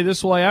just say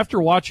this way?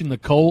 After watching the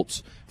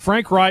Colts,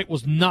 Frank Wright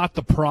was not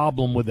the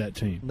problem with that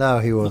team. No,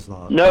 he was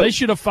not. No, they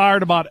should have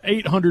fired about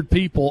 800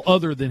 people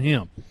other than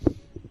him.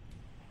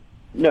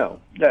 No,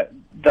 the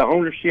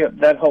ownership,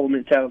 that whole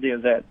mentality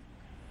of that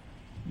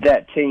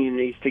team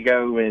needs to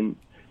go. And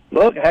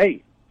look at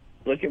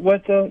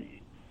what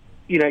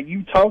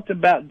you talked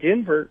about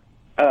Denver.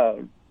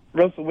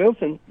 Russell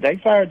Wilson, they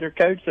fired their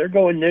coach. They're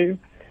going new.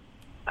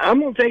 I'm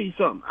going to tell you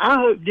something. I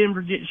hope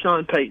Denver gets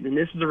Sean Payton, and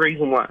this is the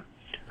reason why.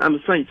 I'm a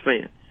Saints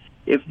fan.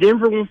 If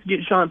Denver wants to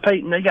get Sean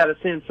Payton, they got to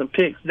send some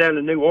picks down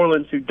to New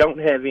Orleans who don't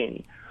have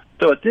any.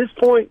 So at this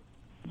point,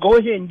 go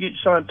ahead and get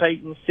Sean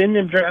Payton, send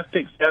them draft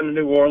picks down to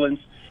New Orleans,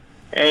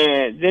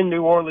 and then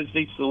New Orleans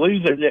needs to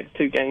lose their next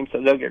 2 games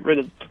so they'll get rid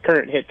of the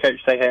current head coach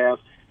they have,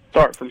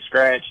 start from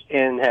scratch,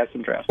 and have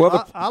some draft.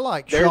 Well, I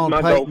like Sean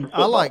Payton.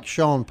 I like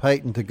Sean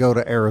Payton to go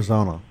to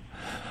Arizona.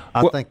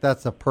 I think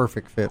that's a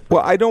perfect fit.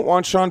 Well, I don't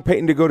want Sean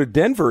Payton to go to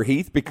Denver,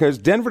 Heath, because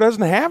Denver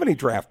doesn't have any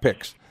draft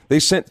picks. They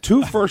sent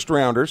 2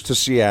 first-rounders to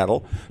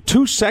Seattle,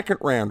 2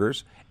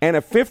 second-rounders, and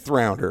a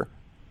 5th-rounder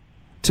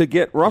to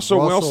get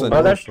Russell Wilson.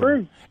 Oh, that's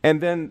true. And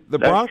then the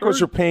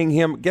Broncos are paying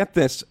him, get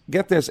this,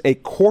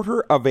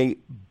 $250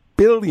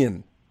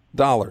 million.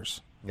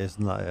 It's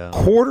not,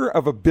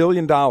 $250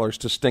 million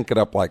to stink it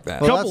up like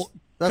that. Well,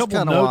 that's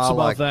kind of why I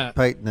like that.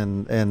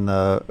 Peyton and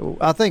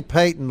I think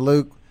Peyton,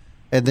 Luke,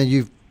 and then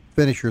you've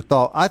finish your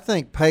thought. I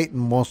think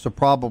Peyton wants to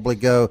probably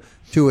go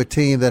to a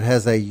team that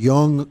has a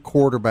young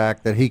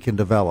quarterback that he can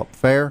develop.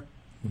 Fair?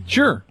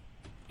 Sure.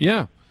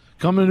 Yeah.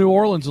 Come to New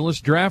Orleans and let's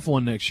draft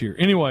one next year.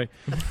 Anyway,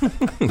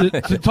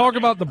 to talk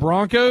about the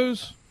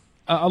Broncos,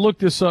 I looked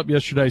this up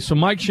yesterday. So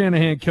Mike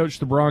Shanahan coached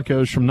the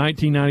Broncos from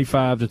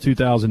 1995 to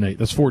 2008.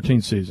 That's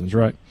 14 seasons,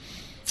 right?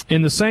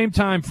 In the same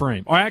time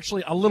frame, or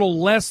actually a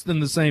little less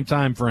than the same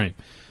time frame,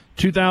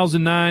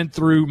 2009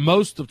 through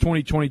most of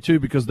 2022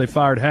 because they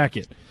fired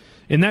Hackett.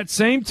 In that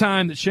same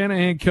time that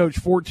Shanahan coached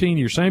 14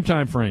 years, same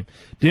time frame,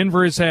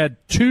 Denver has had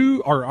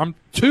two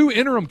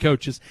interim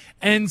coaches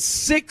and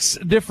 6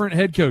 different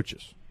head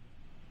coaches.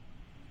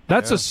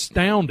 That's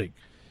astounding.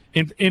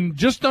 In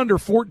just under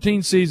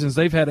 14 seasons,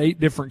 they've had 8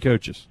 different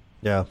coaches.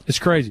 Yeah, it's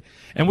crazy.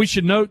 And we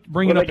should note,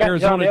 bringing up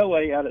Arizona. John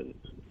Elway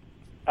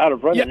out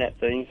of running that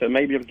thing, so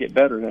maybe it'll get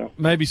better now.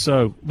 Maybe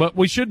so. But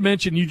we should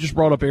mention, you just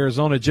brought up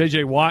Arizona.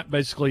 J.J. Watt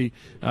basically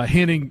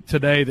hinting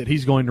today that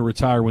he's going to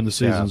retire when the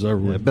season's over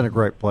with. Been a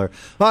great player.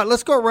 All right,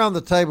 let's go around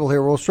the table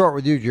here. We'll start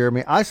with you,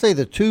 Jeremy. I say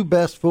the 2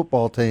 best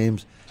football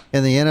teams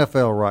in the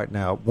NFL right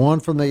now, one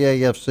from the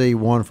AFC,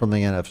 one from the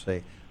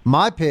NFC.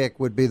 My pick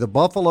would be the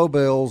Buffalo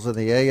Bills in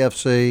the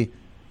AFC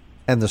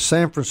and the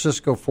San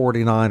Francisco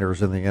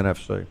 49ers in the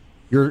NFC.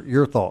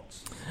 Your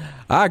thoughts?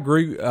 I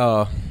agree.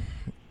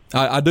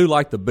 I do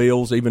like the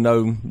Bills, even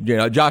though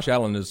Josh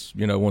Allen is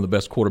one of the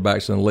best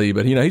quarterbacks in the league.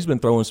 But he's been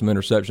throwing some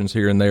interceptions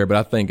here and there. But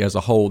I think as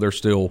a whole, they're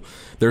still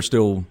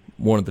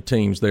one of the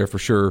teams there for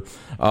sure.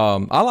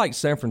 I like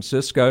San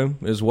Francisco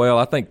as well.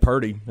 I think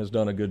Purdy has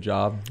done a good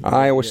job.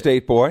 Iowa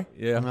State boy.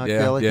 Yeah,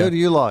 Kelly. Who do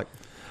you like?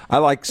 I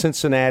like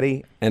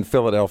Cincinnati and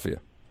Philadelphia.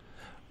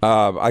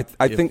 I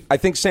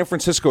think San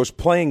Francisco is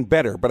playing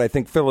better, but I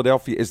think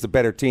Philadelphia is the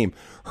better team.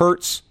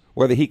 Hurts,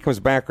 whether he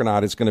comes back or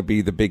not, is going to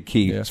be the big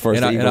key as far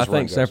as the Eagles' and I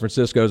think goes. San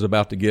Francisco is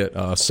about to get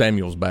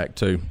Samuels back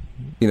too.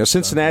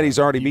 Cincinnati's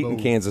already beaten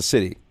Kansas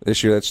City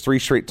this year. That's 3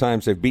 straight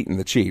times they've beaten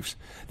the Chiefs.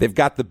 They've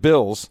got the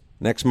Bills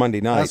next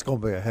Monday night. That's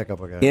going to be a heck of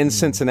a game. In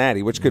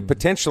Cincinnati, which could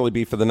potentially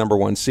be for the number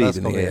 1 seed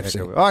in the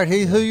AFC. All right,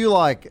 who you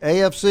like?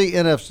 AFC,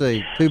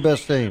 NFC, 2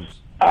 best teams.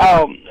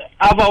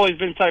 I've always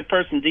been the type of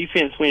person,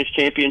 defense wins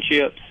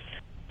championships.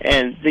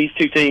 And these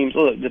 2 teams,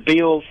 look, the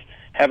Bills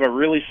have a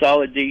really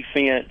solid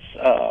defense,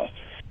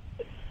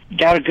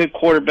 got a good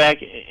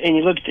quarterback. And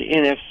you look at the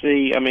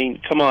NFC, I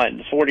mean, come on,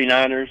 the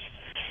 49ers.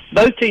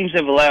 Both teams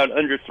have allowed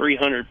under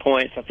 300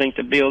 points. I think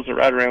the Bills are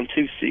right around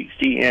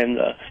 260, and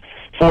the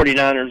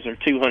 49ers are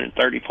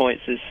 230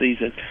 points this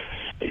season.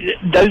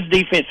 Those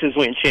defenses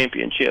win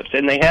championships,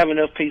 and they have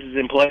enough pieces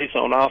in place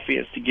on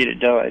offense to get it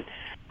done.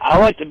 I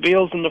like the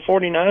Bills and the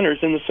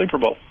 49ers in the Super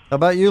Bowl. How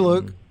about you,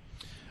 Luke?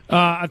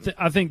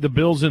 I think the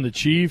Bills and the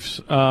Chiefs.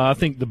 I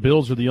think the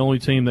Bills are the only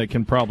team that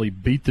can probably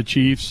beat the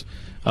Chiefs,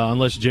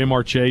 unless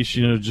Jamar Chase,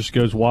 just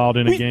goes wild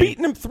in a game. We've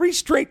beaten them 3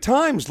 straight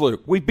times,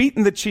 Luke. We've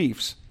beaten the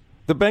Chiefs.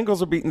 The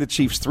Bengals are beating the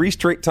Chiefs 3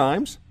 straight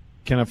times.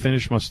 Can I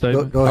finish my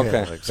statement? Go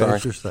ahead. Okay, sorry.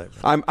 Finish your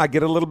statement. I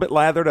get a little bit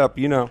lathered up,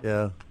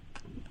 Yeah.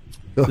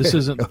 This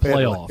isn't the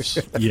playoffs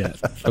yet,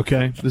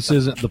 okay? This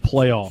isn't the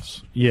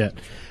playoffs yet.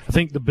 I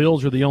think the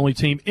Bills are the only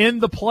team in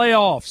the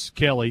playoffs,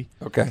 Kelly,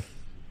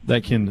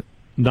 that can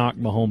knock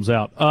Mahomes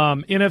out.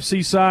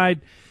 NFC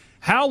side,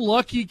 how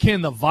lucky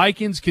can the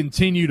Vikings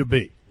continue to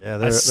be? Yeah,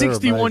 a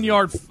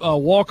 61-yard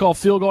walk-off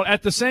field goal.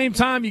 At the same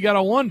time, you got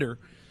to wonder,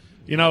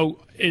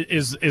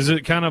 is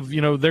it kind of,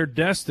 their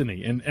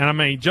destiny? And I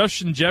mean,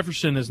 Justin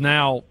Jefferson is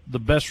now the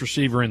best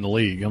receiver in the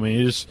league. I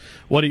mean, it's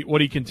what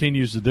he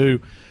continues to do.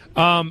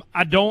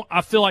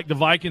 I feel like the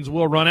Vikings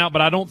will run out,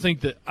 but I don't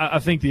think that. I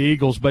think the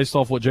Eagles, based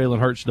off what Jalen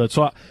Hurts does.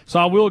 So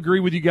I will agree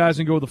with you guys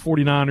and go with the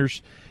 49ers.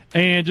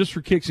 And just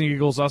for kicks and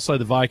giggles, I'll say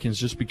the Vikings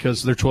just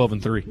because they're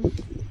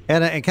 12-3.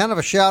 And kind of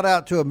a shout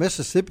out to a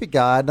Mississippi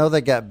guy. I know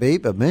they got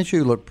beat, but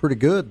Minshew looked pretty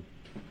good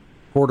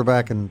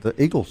quarterbacking the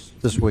Eagles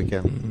this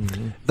weekend.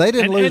 Mm-hmm. They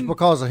didn't lose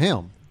because of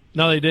him.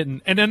 No, they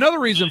didn't. And another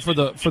reason for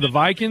the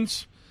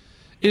Vikings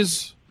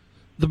is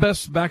the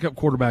best backup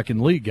quarterback in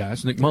the league,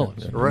 guys, Nick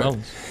Mullins.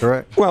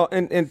 Correct. Well,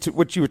 and to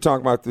what you were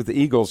talking about with the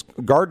Eagles,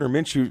 Gardner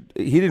Minshew,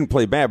 he didn't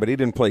play bad, but he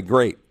didn't play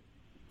great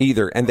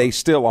either, and they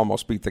still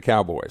almost beat the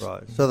Cowboys.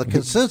 Right. So the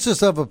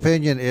consensus of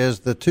opinion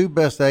is the 2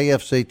 best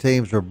AFC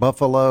teams are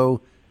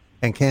Buffalo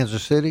and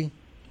Kansas City?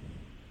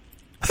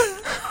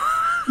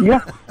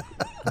 Yeah.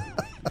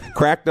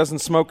 Crack doesn't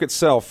smoke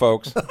itself,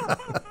 folks.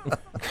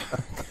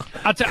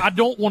 I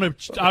don't want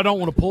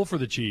to pull for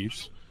the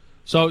Chiefs.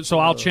 So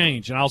I'll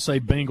change and I'll say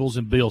Bengals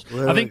and Bills.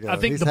 I think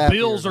the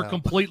Bills are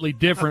completely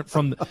different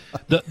from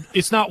the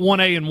it's not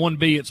 1A and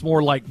 1B, it's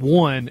more like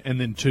 1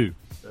 and then 2.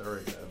 There we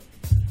go.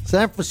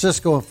 San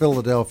Francisco and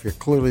Philadelphia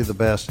clearly the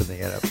best in the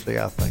NFC,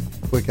 I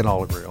think. We can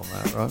all agree on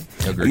that,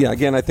 right? Agreed. Yeah,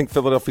 again, I think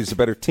Philadelphia's a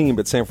better team,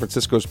 but San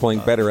Francisco's playing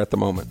better at the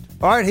moment.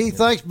 All right, Heath,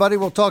 thanks, buddy.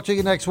 We'll talk to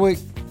you next week.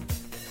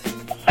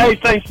 Hey,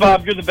 thanks,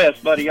 Bob. You're the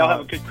best, buddy. Y'all have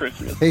a good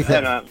Christmas. Heath,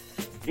 and,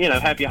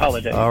 happy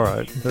holidays. All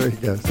right. There you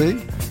go. See?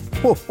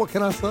 What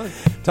can I say?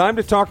 Time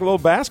to talk a little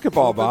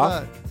basketball,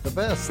 Bob. The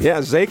best.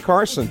 Yeah, Zay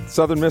Carson,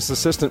 Southern Miss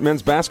assistant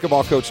men's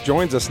basketball coach,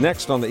 joins us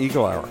next on the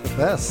Eagle Hour. The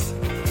best.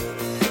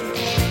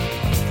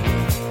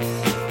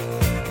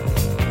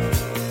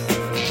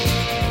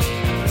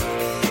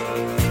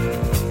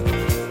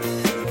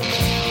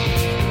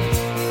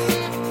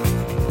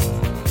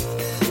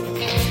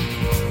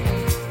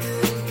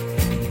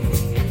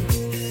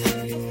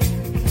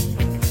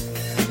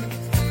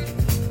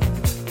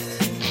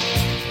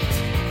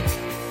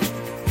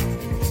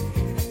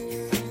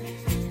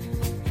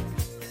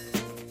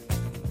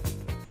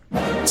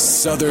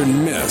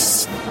 Southern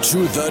Miss to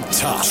the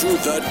top. To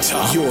the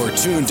top. You're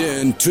tuned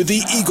in to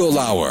the Eagle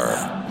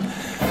Hour.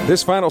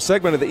 This final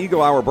segment of the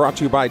Eagle Hour brought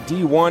to you by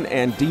D1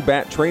 and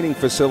DBAT Training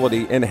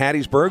Facility in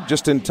Hattiesburg,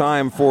 just in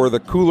time for the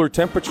cooler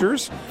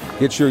temperatures.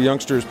 Get your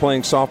youngsters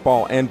playing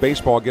softball and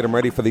baseball. Get them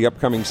ready for the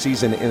upcoming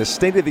season in a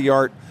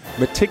state-of-the-art,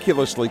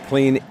 meticulously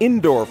clean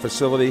indoor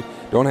facility.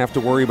 Don't have to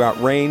worry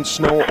about rain,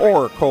 snow,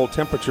 or cold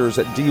temperatures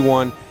at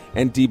D1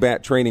 and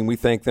DBAT Training. We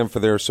thank them for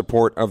their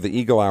support of the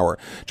Eagle Hour.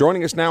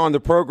 Joining us now on the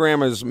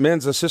program is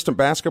men's assistant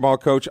basketball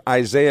coach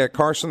Isaiah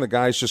Carson. The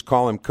guys just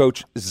call him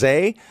Coach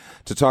Zay,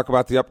 to talk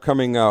about the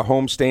upcoming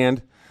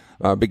homestand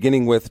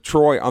beginning with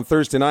Troy on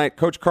Thursday night.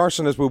 Coach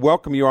Carson, as we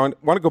welcome you on, I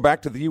want to go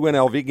back to the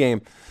UNLV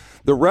game.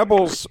 The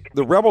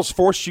Rebels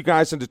forced you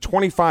guys into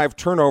 25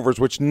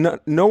 turnovers, which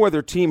no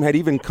other team had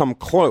even come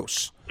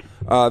close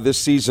this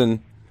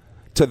season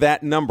to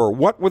that number.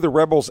 What were the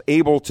Rebels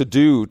able to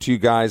do to you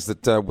guys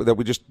that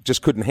we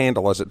just couldn't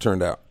handle, as it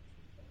turned out?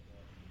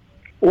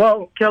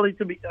 Well, Kelly,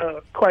 to be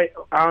quite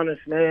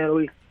honest,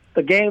 man,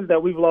 the games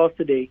that we've lost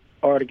today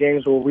are the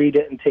games where we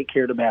didn't take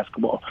care of the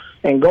basketball.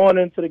 And going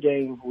into the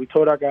game, we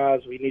told our guys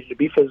we needed to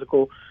be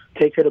physical,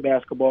 take care of the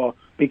basketball,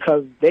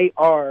 because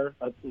they're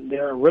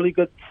a really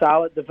good,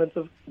 solid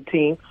defensive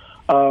team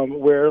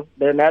where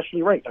they're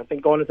nationally ranked. I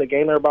think going into the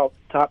game, they're about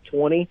top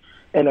 20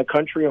 in the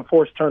country in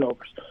forced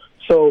turnovers.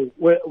 So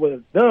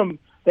with them,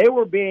 they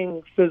were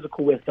being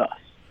physical with us.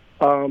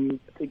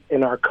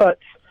 In our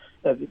cuts,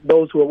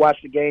 those who had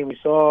watched the game, we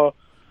saw,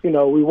 we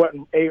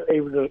weren't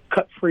able to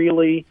cut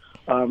freely.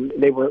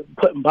 They were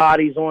putting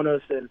bodies on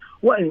us and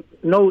wasn't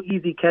no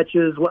easy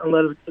catches,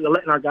 wasn't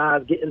letting our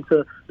guys get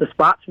into the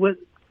spots with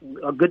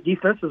a good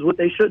defense is what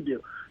they should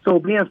do. So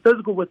being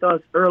physical with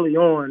us early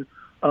on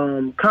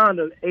kind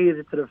of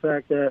aided to the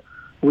fact that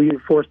we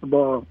forced the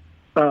ball,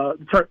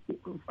 turned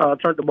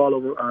the ball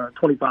over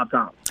 25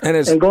 times.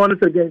 And going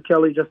into the game,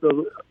 Kelly, just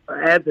to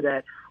add to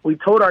that, we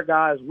told our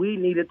guys we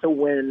needed to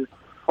win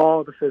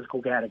all the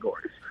physical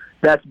categories.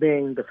 That's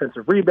being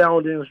defensive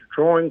rebounding,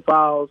 drawing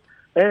fouls,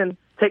 and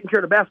taking care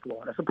of the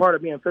basketball. That's a part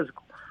of being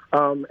physical.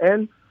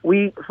 And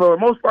we, for the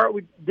most part,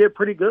 we did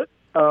pretty good.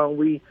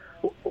 We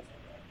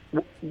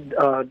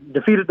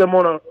defeated them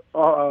on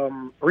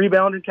a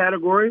rebounding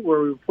category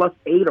where we were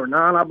 +8 or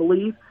 9, I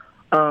believe.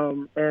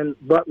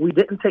 But we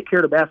didn't take care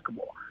of the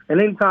basketball.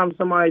 And anytime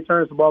somebody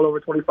turns the ball over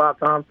 25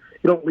 times,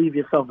 you don't leave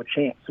yourself a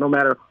chance, no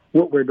matter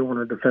what we're doing on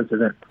the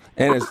defensive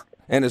end.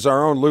 And as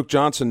our own Luke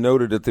Johnson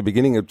noted at the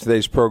beginning of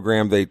today's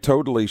program, they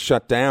totally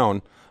shut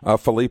down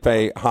Felipe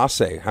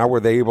Haase. How were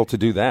they able to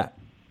do that?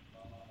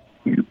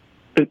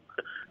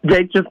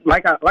 They just,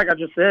 like I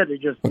just said, they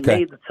just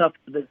made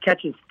the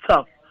catches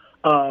tough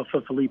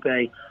for Felipe.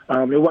 They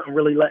wasn't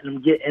really letting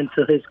him get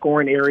into his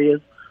scoring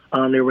areas.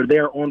 They were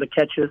there on the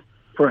catches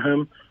for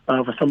him,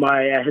 for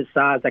somebody at his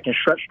size that can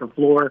stretch the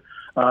floor.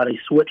 They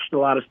switched a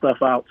lot of stuff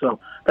out, so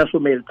that's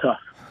what made it tough.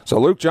 So,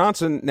 Luke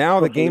Johnson, now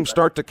the games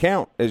start to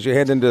count as you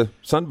head into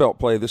Sunbelt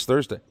play this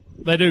Thursday.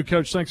 They do,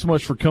 Coach. Thanks so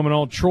much for coming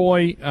on.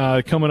 Troy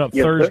coming up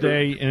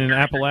Thursday in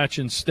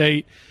Appalachian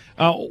State.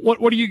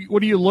 What are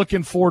you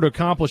looking for to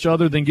accomplish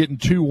other than getting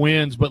 2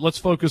 wins? But let's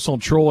focus on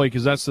Troy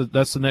because that's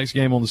the next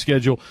game on the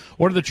schedule.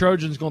 What are the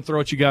Trojans going to throw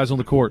at you guys on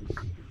the court?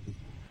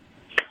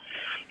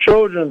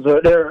 Trojans,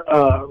 they're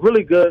a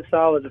really good,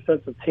 solid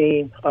defensive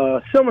team,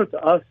 similar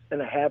to us in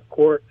a half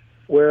court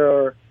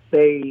where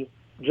they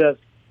just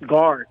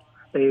guard.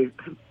 They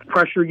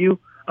pressure you.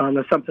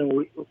 That's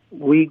something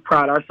we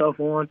pride ourselves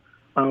on.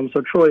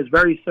 So Troy is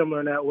very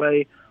similar in that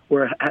way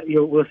where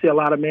we'll see a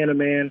lot of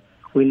man-to-man.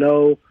 We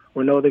know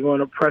they're going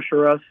to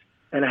pressure us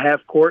in a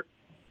half court.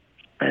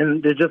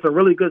 And they're just a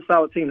really good,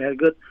 solid team. They had a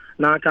good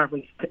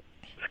non-conference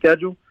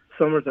schedule,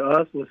 similar to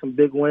us, with some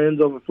big wins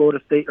over Florida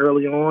State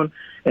early on.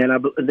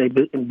 And they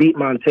beat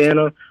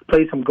Montana,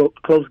 played some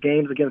close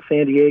games against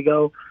San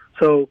Diego.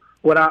 So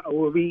what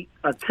will be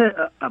a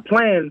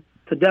plan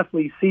to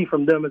definitely see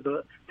from them is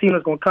a team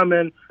that's going to come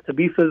in to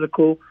be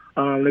physical.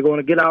 They're going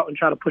to get out and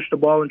try to push the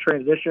ball in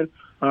transition.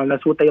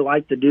 That's what they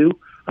like to do.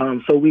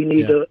 So we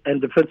need to, in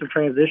defensive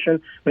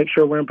transition, make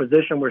sure we're in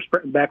position, we're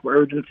sprinting back with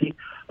urgency,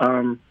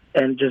 and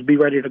just be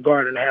ready to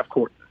guard in the half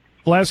court.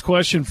 Last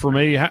question for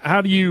me.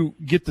 How do you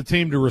get the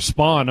team to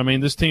respond? I mean,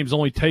 this team's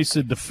only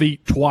tasted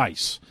defeat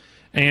twice.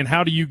 And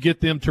how do you get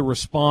them to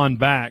respond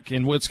back?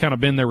 And what's kind of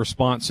been their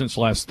response since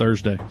last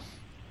Thursday?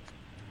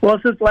 Well,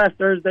 since last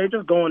Thursday,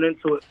 just going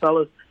into it,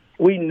 fellas,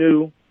 we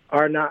knew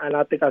and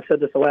I think I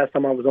said this the last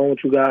time I was on with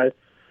you guys,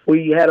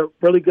 we had a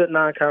really good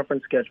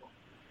non-conference schedule.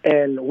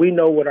 And we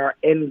know what our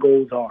end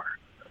goals are.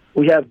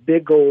 We have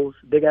big goals,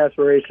 big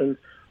aspirations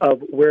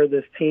of where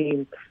this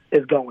team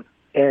is going.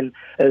 And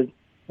as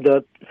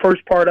the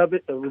first part of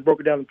it, we broke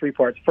it down in 3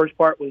 parts. First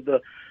part was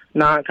the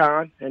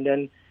non-con, and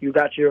then you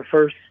got your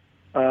first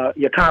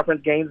your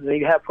conference games, and then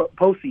you have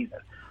postseason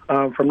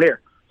from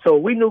there. So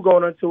we knew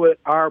going into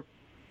it, our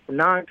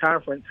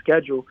non-conference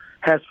schedule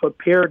has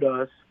prepared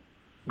us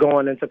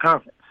going into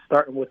conference,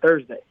 starting with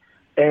Thursday.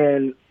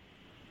 And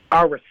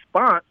our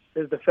response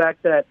is the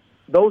fact that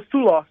those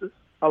 2 losses,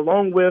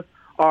 along with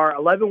our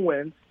 11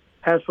 wins,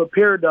 has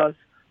prepared us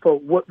for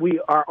what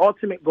our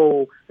ultimate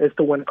goal is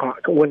to win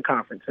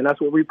conference, and that's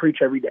what we preach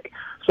every day.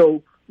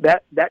 So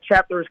that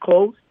chapter is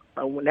closed.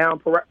 Now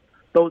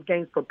those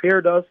games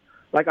prepared us,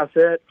 like I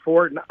said,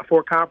 for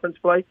conference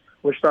play,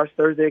 which starts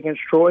Thursday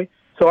against Troy.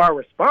 So our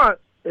response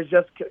is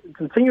just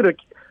continue to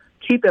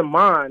keep in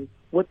mind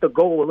what the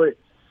goal is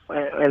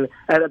and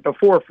at the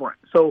forefront.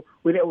 So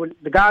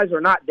the guys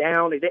are not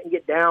down. They didn't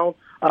get down.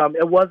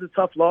 It was a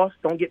tough loss.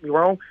 Don't get me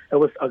wrong. It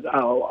was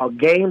a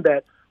game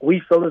that we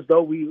feel as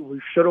though we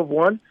should have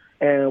won,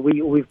 and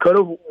we could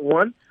have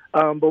won,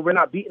 but we're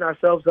not beating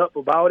ourselves up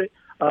about it.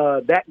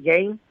 That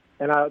game,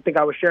 and I think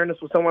I was sharing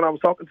this with someone I was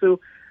talking to,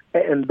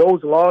 and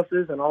those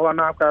losses and all our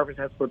non-conference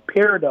has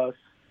prepared us.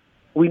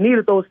 We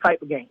needed those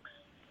type of games.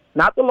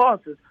 Not the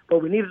losses,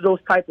 but we needed those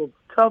type of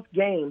tough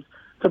games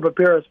to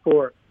prepare us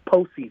for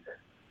postseason,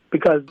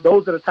 because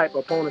those are the type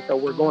of opponents that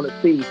we're going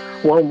to see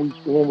when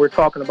we're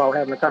talking about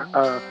having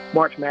a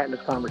March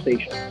Madness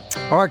conversation.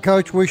 All right,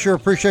 Coach, we sure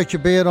appreciate you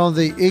being on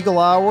the Eagle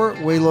Hour.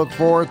 We look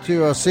forward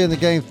to seeing the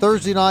game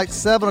Thursday night,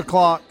 7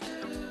 o'clock,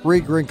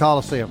 Reed Green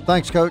Coliseum.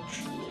 Thanks, Coach.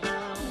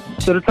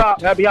 To the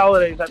top. Happy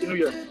holidays. Happy New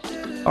Year.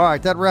 All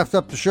right, that wraps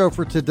up the show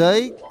for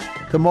today.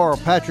 Tomorrow,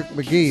 Patrick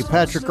McGee,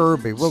 Patrick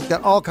Irby. We've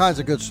got all kinds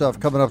of good stuff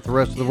coming up the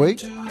rest of the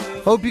week.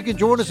 Hope you can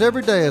join us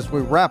every day as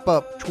we wrap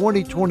up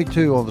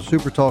 2022 on the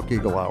Super Talk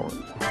Eagle Hour.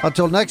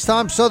 Until next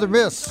time, Southern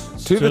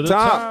Miss. To the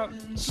top.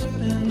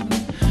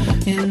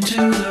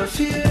 Into the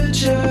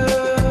future.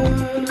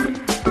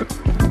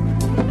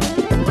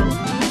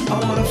 I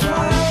want to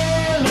fly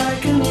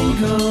like an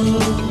eagle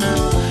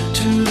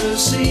to the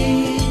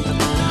sea.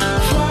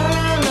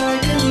 Fly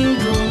like an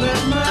eagle,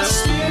 let my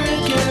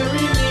spirit carry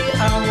me.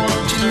 I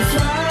want to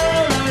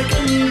fly like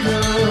an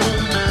eagle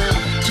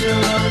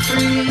till I'm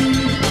free.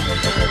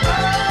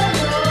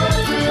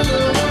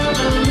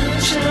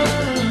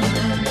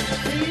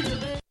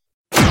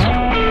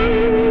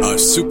 A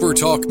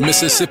SuperTalk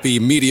Mississippi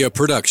media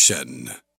production.